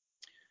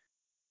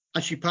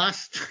 and she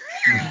passed."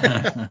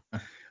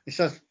 It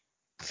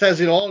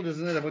says it all,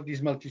 doesn't it, about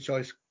these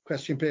multi-choice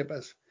question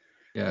papers?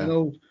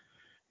 Yeah.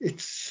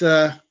 It's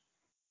and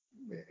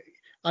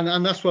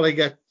that's what I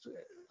get.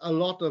 A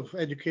lot of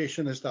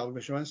education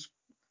establishments,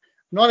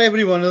 not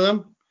every one of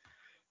them.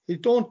 They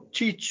don't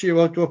teach you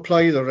how to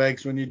apply the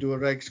regs when you do a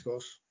regs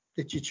course.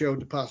 They teach you how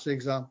to pass the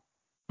exam.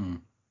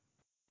 Mm.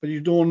 But you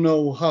don't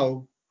know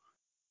how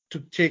to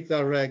take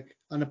that reg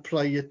and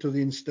apply it to the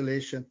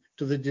installation,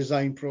 to the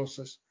design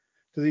process,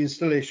 to the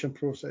installation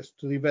process,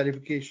 to the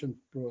verification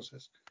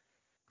process.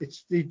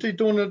 They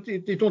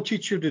don't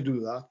teach you to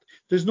do that.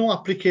 There's no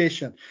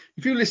application.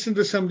 If you listen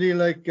to somebody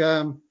like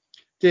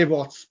Dave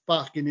Watts,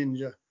 Sparking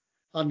Ninja,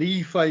 and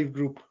the E5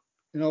 group,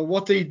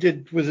 what they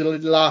did with the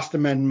last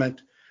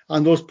amendment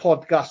and those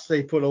podcasts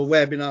they put or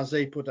webinars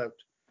they put out.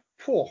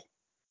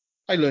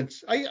 I learned.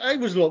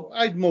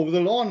 I'd mow the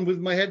lawn with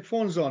my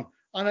headphones on,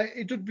 and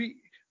it would be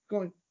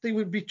going. They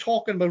would be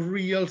talking about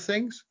real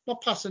things,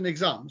 not passing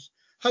exams.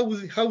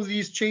 How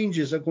these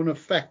changes are going to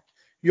affect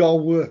your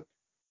work,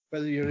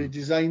 whether you're a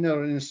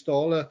designer, an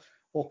installer,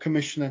 or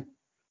commissioning.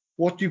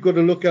 What you've got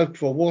to look out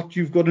for, what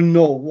you've got to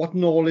know, what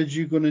knowledge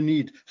you're going to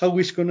need, how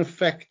it's going to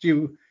affect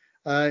you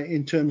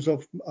in terms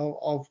of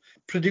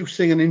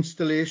producing an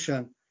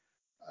installation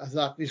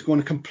that is going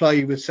to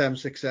comply with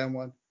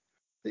 7671.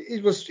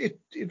 It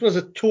was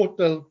a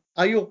total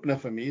eye opener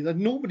for me that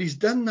nobody's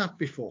done that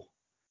before.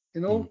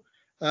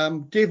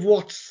 Dave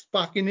Watts,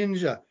 Sparking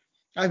Ninja.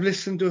 I've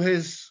listened to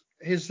his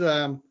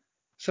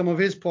some of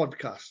his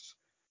podcasts.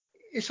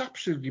 It's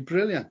absolutely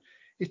brilliant.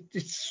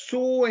 It's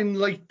so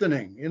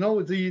enlightening.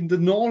 The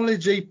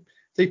knowledge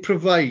they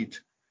provide.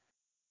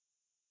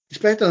 It's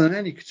better than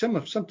any.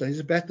 Sometimes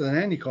it's better than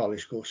any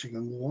college course you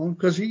can go on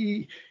because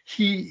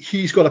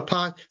he's got a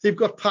part. They've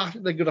got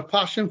a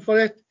passion for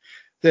it.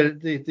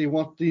 They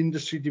want the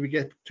industry to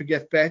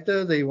get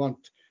better. They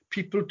want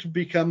people to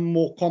become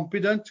more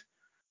competent,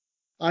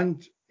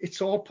 and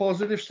it's all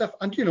positive stuff.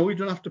 And you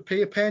don't have to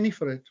pay a penny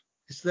for it.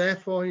 It's there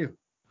for you.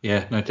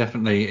 Yeah, no,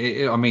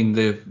 definitely. I mean,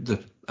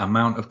 the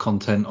amount of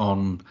content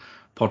on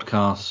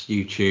podcasts,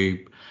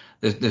 YouTube,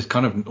 there's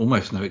kind of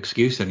almost no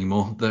excuse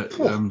anymore that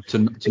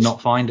to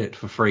not find it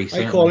for free.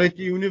 Certainly. I call it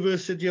the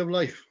university of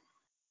life.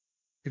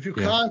 If you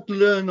can't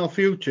learn off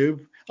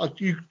YouTube,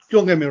 you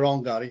don't get me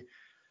wrong, Gary.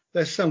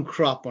 There's some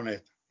crap on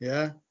it,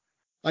 yeah?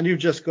 And you've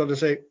just got to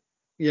say,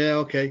 yeah,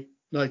 okay,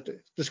 right,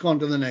 let's go on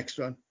to the next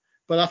one.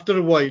 But after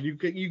a while, you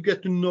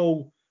get to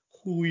know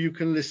who you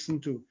can listen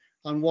to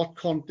and what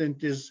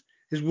content is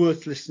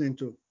worth listening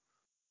to,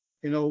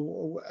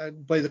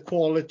 by the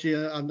quality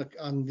and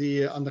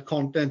the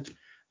content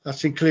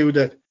that's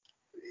included.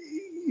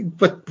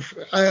 But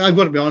I've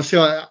got to be honest,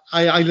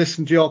 I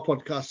listen to your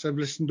podcasts. I've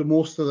listened to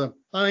most of them.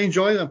 I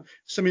enjoy them.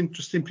 Some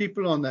interesting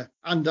people on there,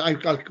 and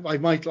I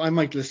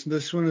might listen to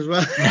this one as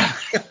well.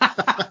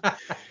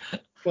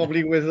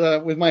 Probably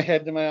with my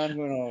head in my hand,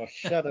 going, "Oh,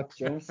 shut up,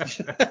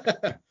 Jones."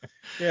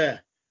 Yeah,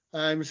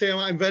 I'm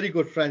very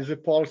good friends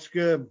with Paul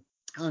Skirm,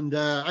 and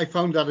I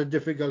found that a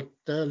difficult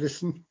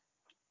listen.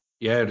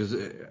 Yeah,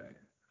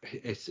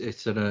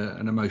 it's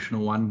an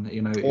emotional one,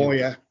 Oh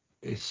yeah.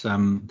 It's do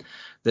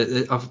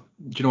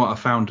you know what I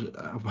found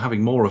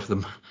having more of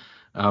them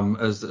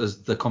as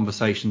the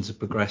conversations have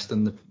progressed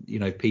and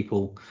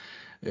people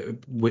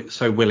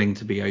so willing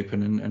to be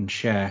open and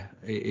share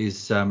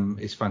is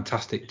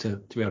fantastic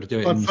to be able to do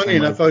it. But funny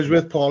enough, I was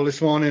with Paul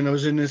this morning. I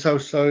was in his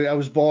house, so I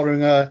was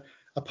borrowing a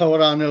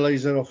power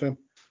analyzer off him.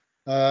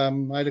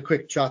 I had a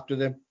quick chat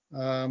with him,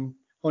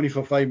 only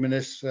for 5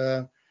 minutes.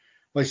 I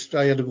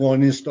had to go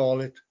and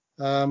install it.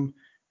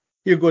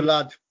 You're a good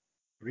lad.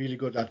 Really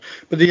good lad.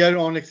 But the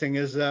ironic thing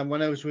is,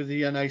 when I was with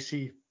the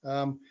NIC,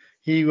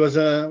 he was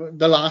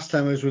the last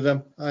time I was with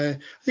him. I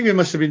think it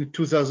must have been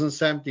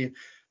 2017.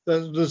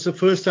 That was the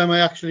first time I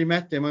actually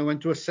met him. I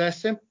went to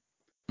assess him,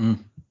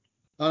 and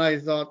I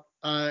thought,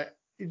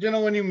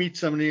 when you meet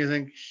somebody, you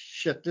think,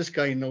 shit, this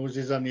guy knows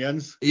his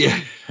onions. Yeah.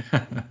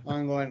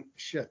 I'm going,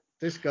 shit,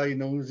 this guy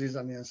knows his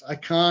onions. I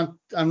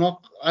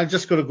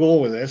just got to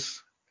go with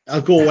this.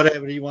 I'll go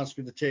whatever he wants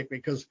me to take me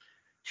because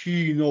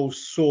he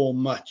knows so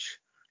much.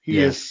 He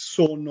is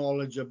so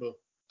knowledgeable.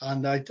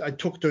 And I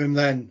took to him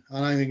then,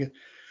 and I think,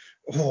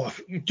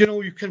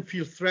 you can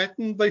feel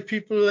threatened by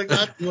people like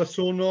that who are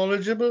so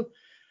knowledgeable.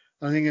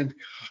 I'm thinking,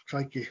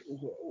 crikey,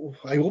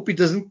 I hope he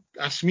doesn't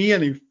ask me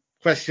any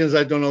questions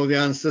I don't know the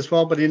answers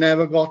for, but he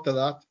never got to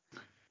that.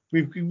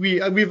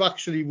 We've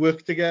actually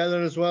worked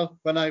together as well.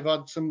 When I've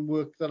had some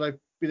work that I've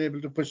been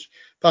able to push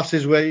past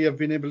his way, I've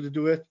been able to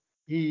do it.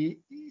 He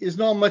is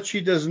not much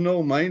he doesn't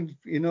know, mind.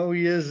 He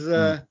is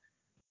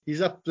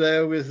he's up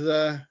there with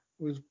the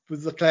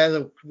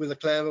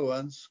clever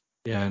ones.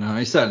 Yeah, no,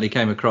 he certainly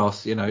came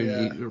across,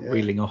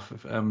 reeling off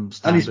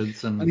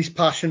standards and he's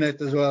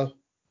passionate as well.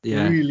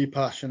 Yeah, really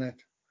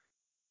passionate.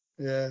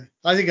 Yeah,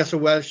 I think that's a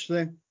Welsh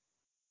thing.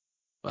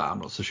 Well, I'm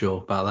not so sure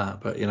about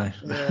that, but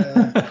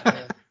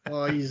Yeah.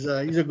 Oh, he's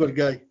a good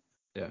guy.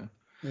 Yeah.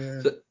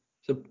 Yeah.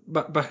 So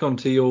back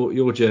onto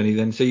your journey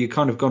then. So you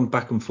kind of gone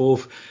back and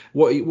forth.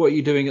 What are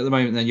you doing at the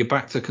moment then? You're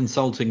back to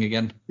consulting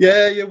again?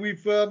 Yeah.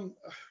 We've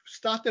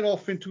started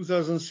off in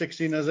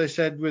 2016, as I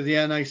said, with the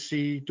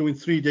NIC doing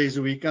 3 days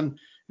a week, and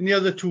in the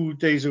other 2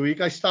 days a week,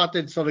 I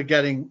started sort of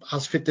getting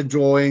as-fitted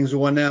drawings,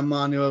 O&M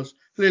manuals,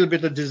 a little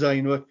bit of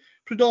design work,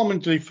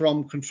 predominantly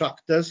from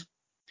contractors,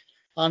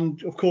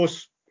 and of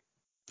course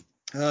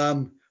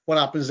What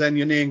happens then?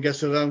 Your name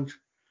gets around.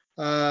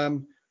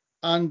 And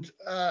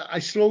I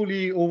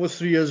slowly, over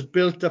 3 years,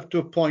 built up to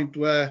a point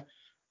where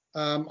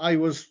I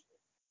was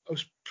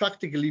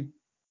practically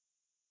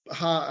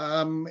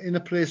in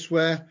a place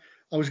where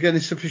I was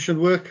getting sufficient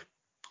work,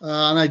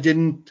 and I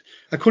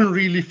couldn't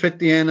really fit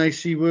the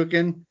NIC work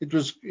in. It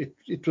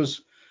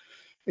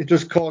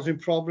was causing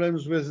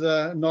problems with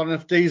not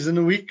enough days in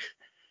a week.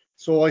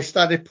 So I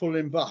started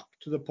pulling back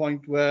to the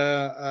point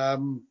where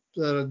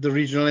the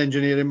regional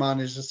engineering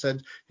manager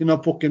said, "You're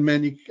not booking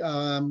many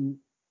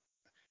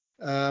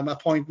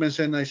appointments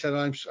in." I said,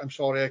 I'm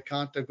sorry, I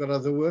can't. I've got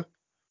other work.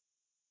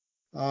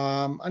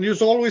 And it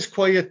was always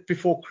quiet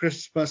before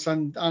Christmas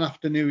and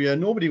after New Year.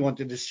 Nobody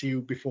wanted to see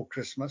you before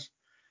Christmas.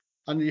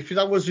 And if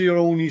that was your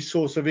only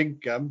source of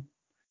income,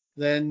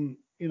 then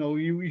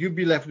you'd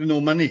be left with no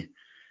money.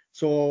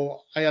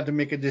 So I had to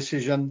make a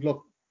decision.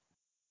 Look,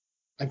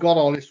 I've got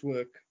all this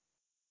work.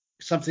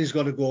 Something's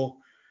got to go.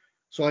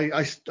 So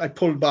I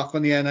pulled back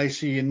on the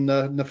NIC in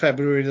the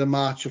February to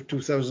March of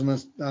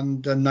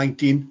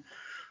 2019,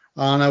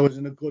 and I was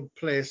in a good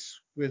place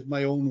with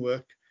my own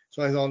work.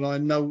 So I thought,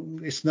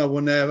 it's now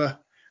or never.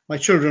 My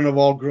children have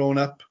all grown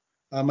up.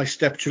 My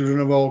stepchildren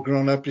have all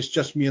grown up. It's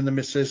just me and the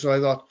missus. So I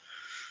thought,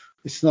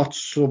 it's not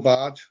so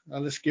bad.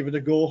 Let's give it a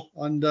go.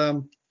 And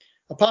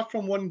apart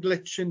from one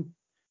glitch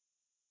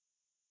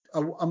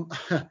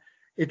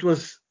it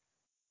was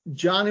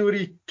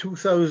January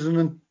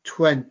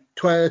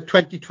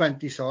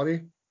 2020,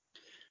 sorry.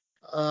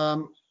 I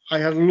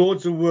had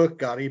loads of work,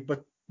 Gary,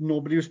 but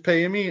nobody was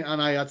paying me,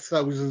 and I had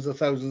thousands of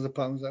pounds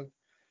out.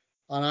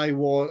 And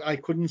I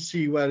couldn't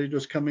see where it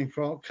was coming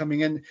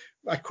in.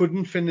 I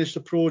couldn't finish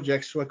the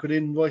project, so I could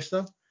invoice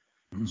them.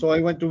 Mm-hmm. So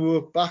I went to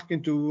work back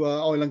into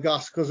oil and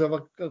gas, because I've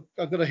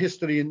got a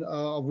history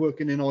of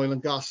working in oil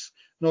and gas,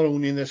 not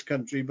only in this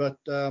country, but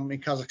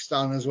in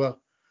Kazakhstan as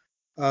well.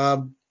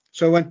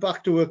 So I went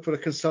back to work for a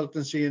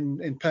consultancy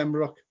in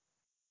Pembroke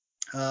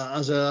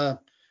as a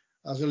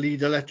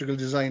lead electrical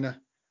designer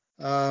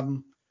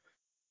on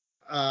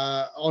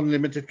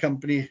limited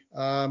company.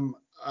 And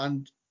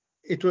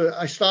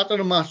I started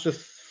on March the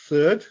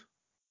 3rd,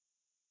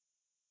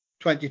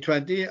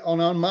 2020.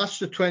 On March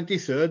the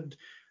 23rd,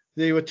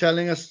 they were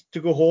telling us to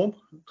go home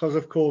because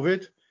of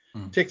COVID,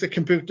 take the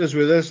computers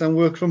with us and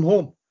work from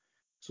home.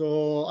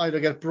 So I had to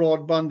get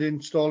broadband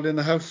installed in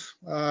the house.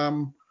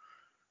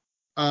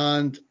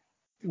 And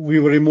we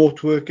were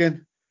remote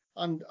working.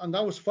 And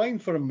that was fine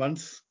for a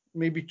month,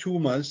 maybe 2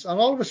 months. And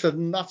all of a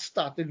sudden, that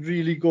started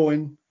really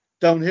going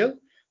downhill.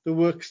 The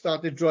work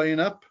started drying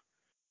up.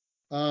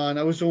 And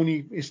I was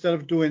only, instead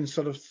of doing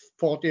sort of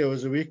 40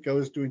 hours a week, I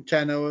was doing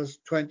 10 hours,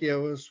 20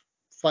 hours,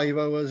 5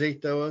 hours,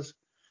 8 hours.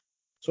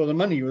 So the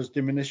money was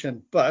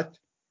diminishing. But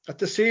at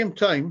the same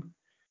time,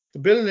 the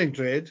building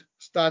trade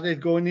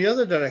started going the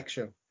other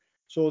direction.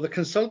 So the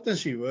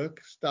consultancy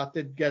work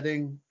started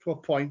getting to a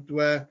point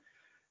where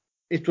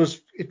it was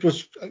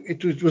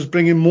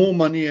bringing more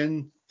money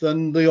in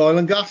than the oil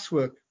and gas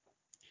work.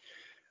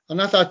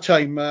 And at that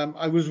time,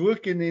 I was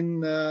working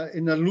in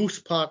a loose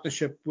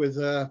partnership with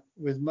a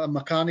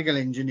mechanical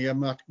engineer,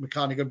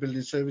 mechanical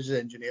building services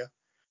engineer,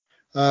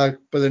 by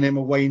the name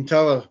of Wayne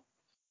Tower.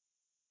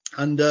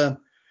 And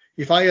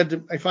if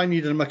I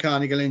needed a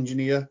mechanical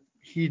engineer,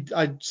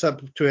 I'd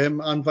sub to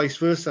him, and vice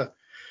versa.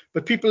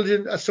 But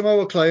some of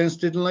our clients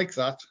didn't like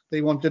that.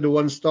 They wanted a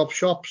one-stop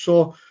shop.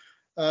 So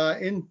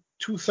in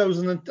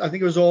 2000, I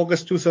think it was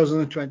August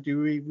 2020,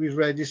 we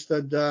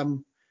registered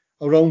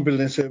our own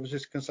building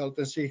services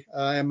consultancy,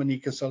 M&E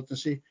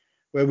Consultancy,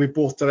 where we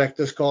both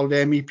directors called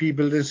MEP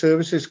Building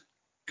Services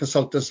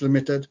Consultants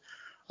Limited.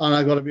 And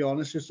I got to be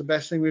honest, it's the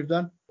best thing we've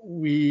done.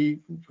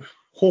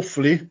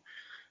 Hopefully,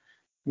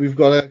 we've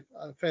got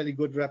a fairly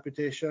good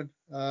reputation.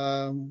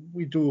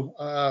 We do,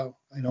 we're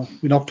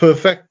not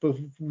perfect, but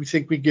we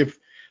think we give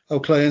our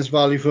clients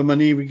value for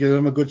money. We give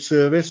them a good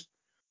service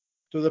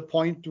to the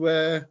point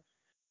where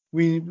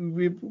we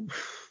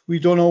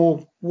don't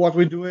know what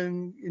we're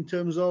doing in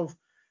terms of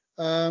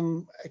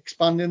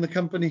expanding the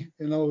company.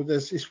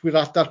 We're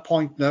at that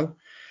point now.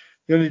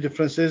 The only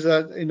difference is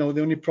that, the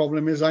only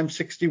problem is I'm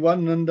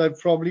 61 and I've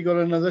probably got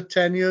another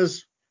 10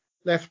 years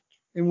left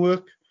in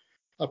work.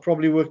 I'll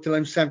probably work till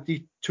I'm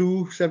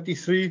 72,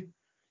 73,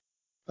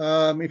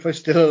 if I'm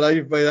still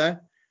alive by then.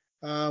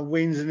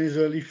 Wayne's in his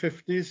early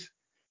 50s.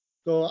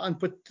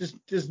 But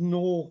there's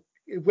no,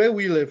 where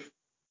we live,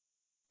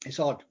 it's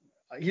odd.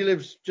 He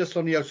lives just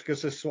on the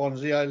outskirts of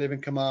Swansea. I live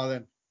in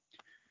Carmarthen.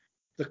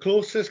 The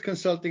closest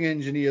consulting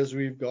engineers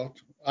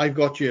I've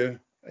got here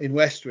in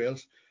West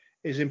Wales,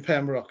 is in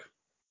Pembroke.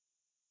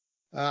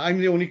 I'm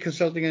the only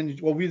consulting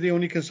engineer. Well, we're the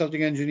only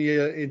consulting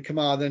engineer in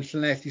Carmarthen,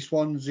 Llanelli,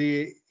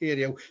 Swansea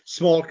area.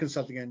 Small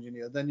consulting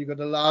engineer. Then you've got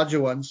the larger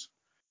ones,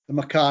 the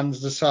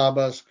McCanns, the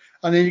Sabas,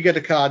 and then you get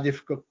to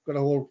Cardiff. Got a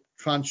whole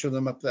tranche of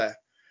them up there.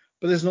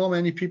 But there's not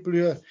many people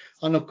here.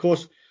 And of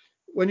course,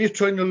 when you're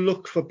trying to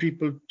look for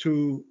people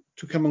to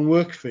come and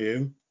work for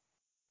you,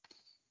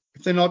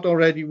 if they're not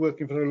already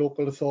working for a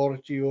local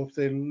authority, or if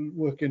they're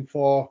working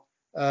for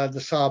the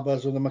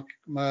Sabas or the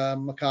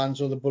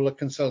McCanns or the Bullock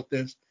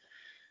consultants.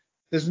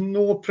 There's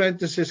no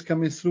apprentices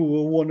coming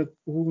through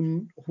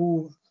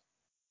who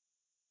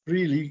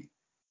really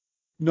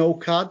know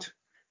CAD,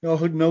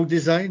 know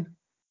design.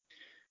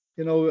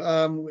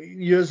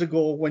 Years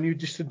ago when you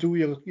used to do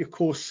your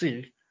course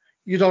C,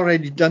 you'd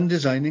already done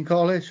design in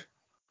college.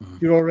 Mm-hmm.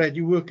 You're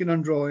already working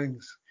on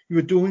drawings. You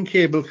were doing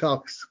cable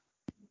calcs.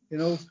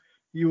 You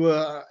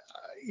were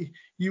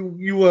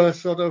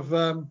sort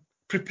of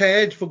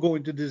prepared for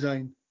going to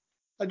design.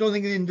 I don't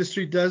think the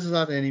industry does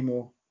that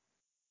anymore.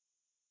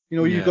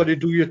 You've got to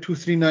do your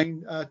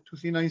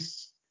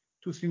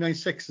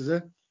 2396, is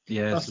it?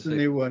 Yeah, that's the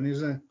new one,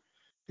 isn't it?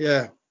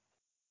 Yeah,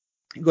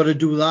 you've got to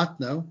do that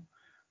now,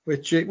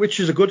 which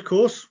is a good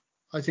course.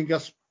 I think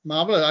that's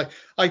marvelous.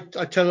 I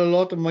tell a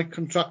lot of my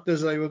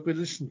contractors I work with,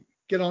 listen,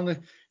 get on it.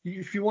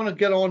 If you want to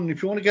get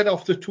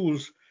off the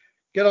tools,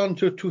 get on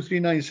to a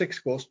 2396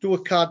 course, do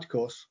a CAD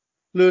course,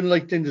 learn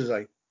lighting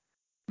design.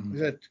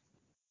 Mm-hmm.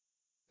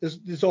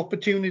 There's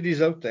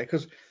opportunities out there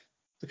because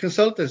the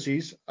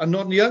consultancies are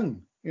not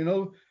young.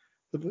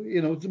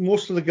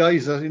 Most of the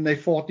guys are in their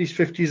 40s,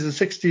 50s, and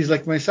 60s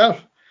like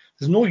myself.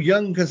 There's no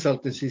young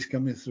consultancies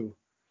coming through.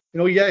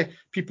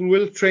 People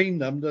will train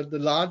them, the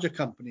larger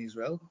companies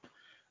will,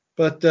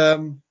 but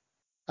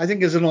I think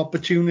there's an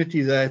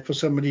opportunity there for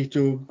somebody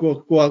to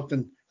go out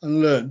and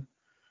learn.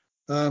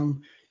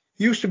 You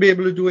used to be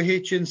able to do a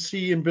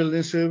HNC in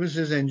building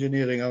services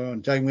engineering at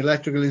one time,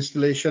 electrical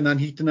installation and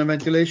heating and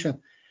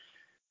ventilation.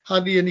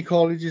 Hardly any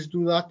colleges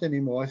do that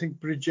anymore. I think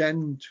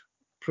Bridgend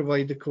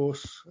provide the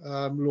course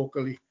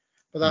locally,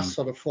 but that's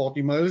sort of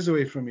 40 miles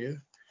away from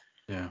here.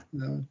 Yeah.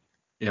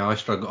 Yeah, I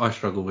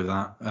struggle with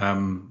that.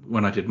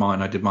 When I did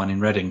mine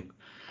in Reading.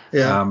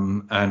 Yeah.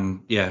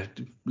 And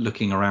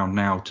looking around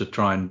now to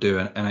try and do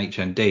an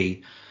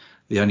HND,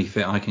 the only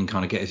fit I can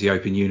kind of get is the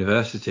Open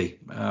University.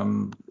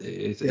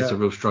 It's a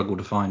real struggle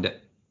to find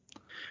it.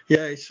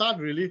 Yeah, it's sad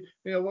really.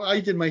 I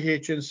did my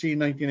HNC in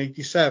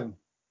 1987.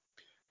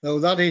 Now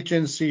that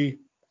HNC,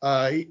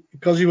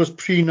 because it was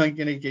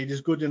pre-1988, is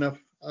good enough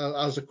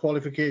as a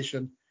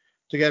qualification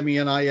to get me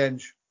an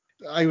IEng.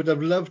 I would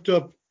have loved to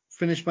have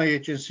finished my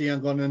HNC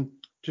and gone in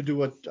to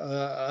do an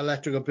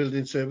electrical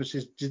building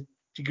services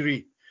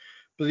degree.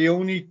 But the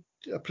only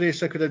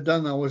place I could have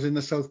done that was in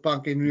the South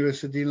Bank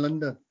University in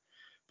London.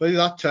 By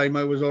that time,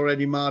 I was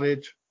already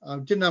married. I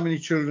didn't have any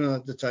children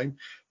at the time,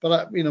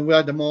 but we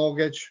had a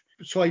mortgage,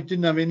 so I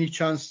didn't have any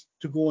chance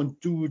to go and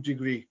do a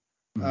degree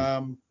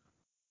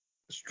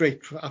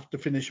straight after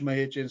finishing my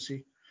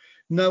HNC.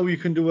 Now you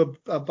can do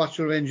a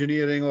Bachelor of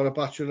Engineering or a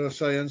Bachelor of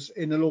Science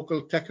in a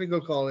local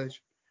technical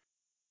college.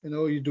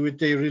 You do a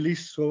day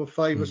release over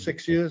 5 or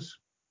 6 years.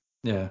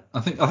 Yeah,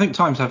 I think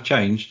times have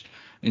changed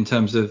in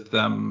terms of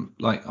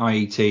like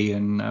IET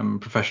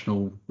and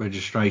professional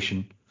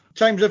registration.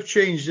 Times have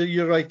changed.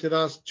 You're right. It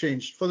has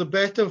changed for the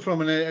better.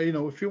 From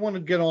if you want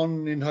to get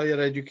on in higher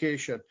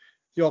education,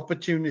 the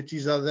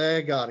opportunities are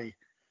there, Gary.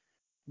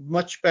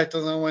 Much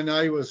better than when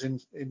I was in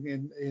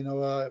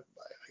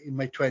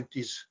my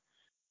 20s.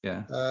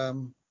 Yeah.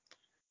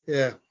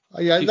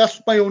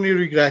 That's my only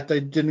regret. I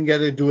didn't get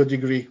to do a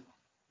degree,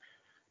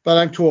 but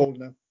I'm too old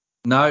now.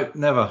 No,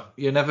 never.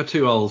 You're never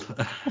too old.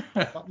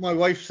 My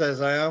wife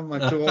says I am.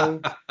 I'm too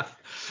old.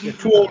 You're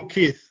too old,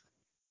 Keith.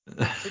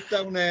 Sit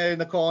down there in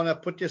the corner,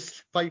 put your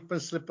pipe and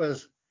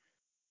slippers,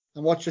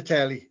 and watch the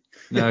telly.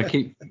 No,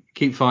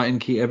 keep fighting,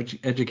 keep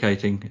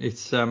educating.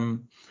 It's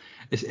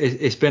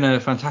been a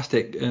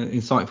fantastic,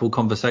 insightful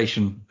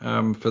conversation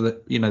for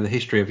the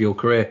history of your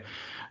career.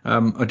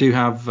 I do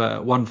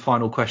have one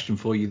final question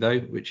for you though,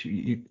 which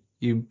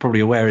you're probably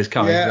aware is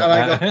coming.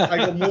 Yeah, and I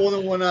got more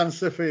than one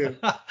answer for you.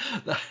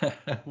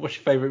 What's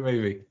your favourite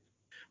movie?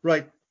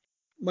 Right,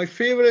 my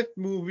favourite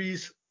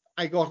movies.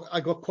 I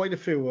got quite a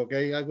few.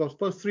 Okay, I got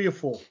about 3 or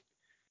 4.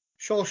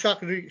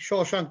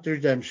 Shawshank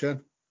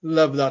Redemption.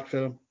 Love that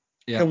film.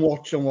 Yeah. Can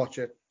watch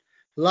it.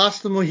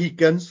 Last of the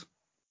Mohicans.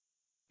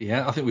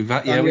 Yeah, I think we've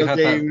had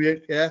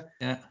that.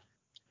 Yeah.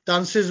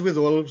 Dances with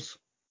Wolves.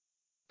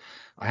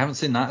 I haven't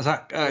seen that. Is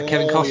that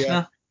Kevin Costner?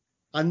 Yeah.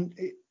 And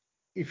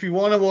if you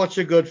want to watch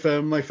a good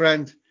film, my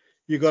friend,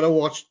 you got to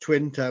watch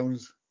Twin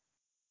Towns.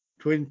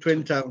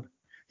 Twin Town.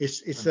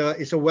 It's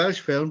a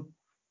Welsh film,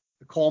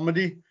 a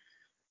comedy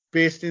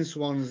based in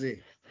Swansea,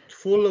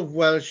 full of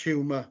Welsh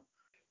humour,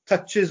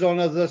 touches on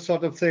other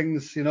sort of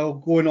things,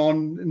 going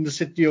on in the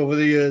city over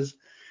the years,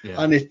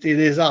 and it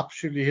is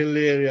absolutely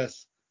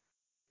hilarious.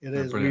 It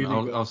is brilliant.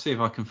 really good. I'll see if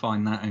I can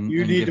find that and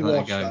you need give to that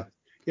watch a go. That.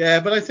 Yeah,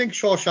 but I think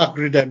Shawshank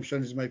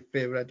Redemption is my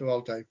favourite of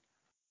all time.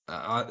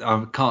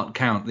 I can't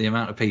count the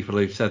amount of people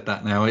who've said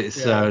that now.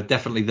 It's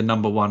definitely the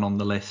number one on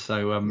the list.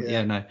 So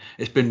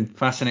it's been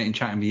fascinating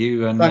chatting with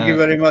you. And thank you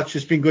very much.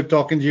 It's been good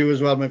talking to you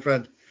as well, my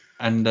friend.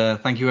 And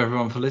thank you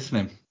everyone for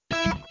listening.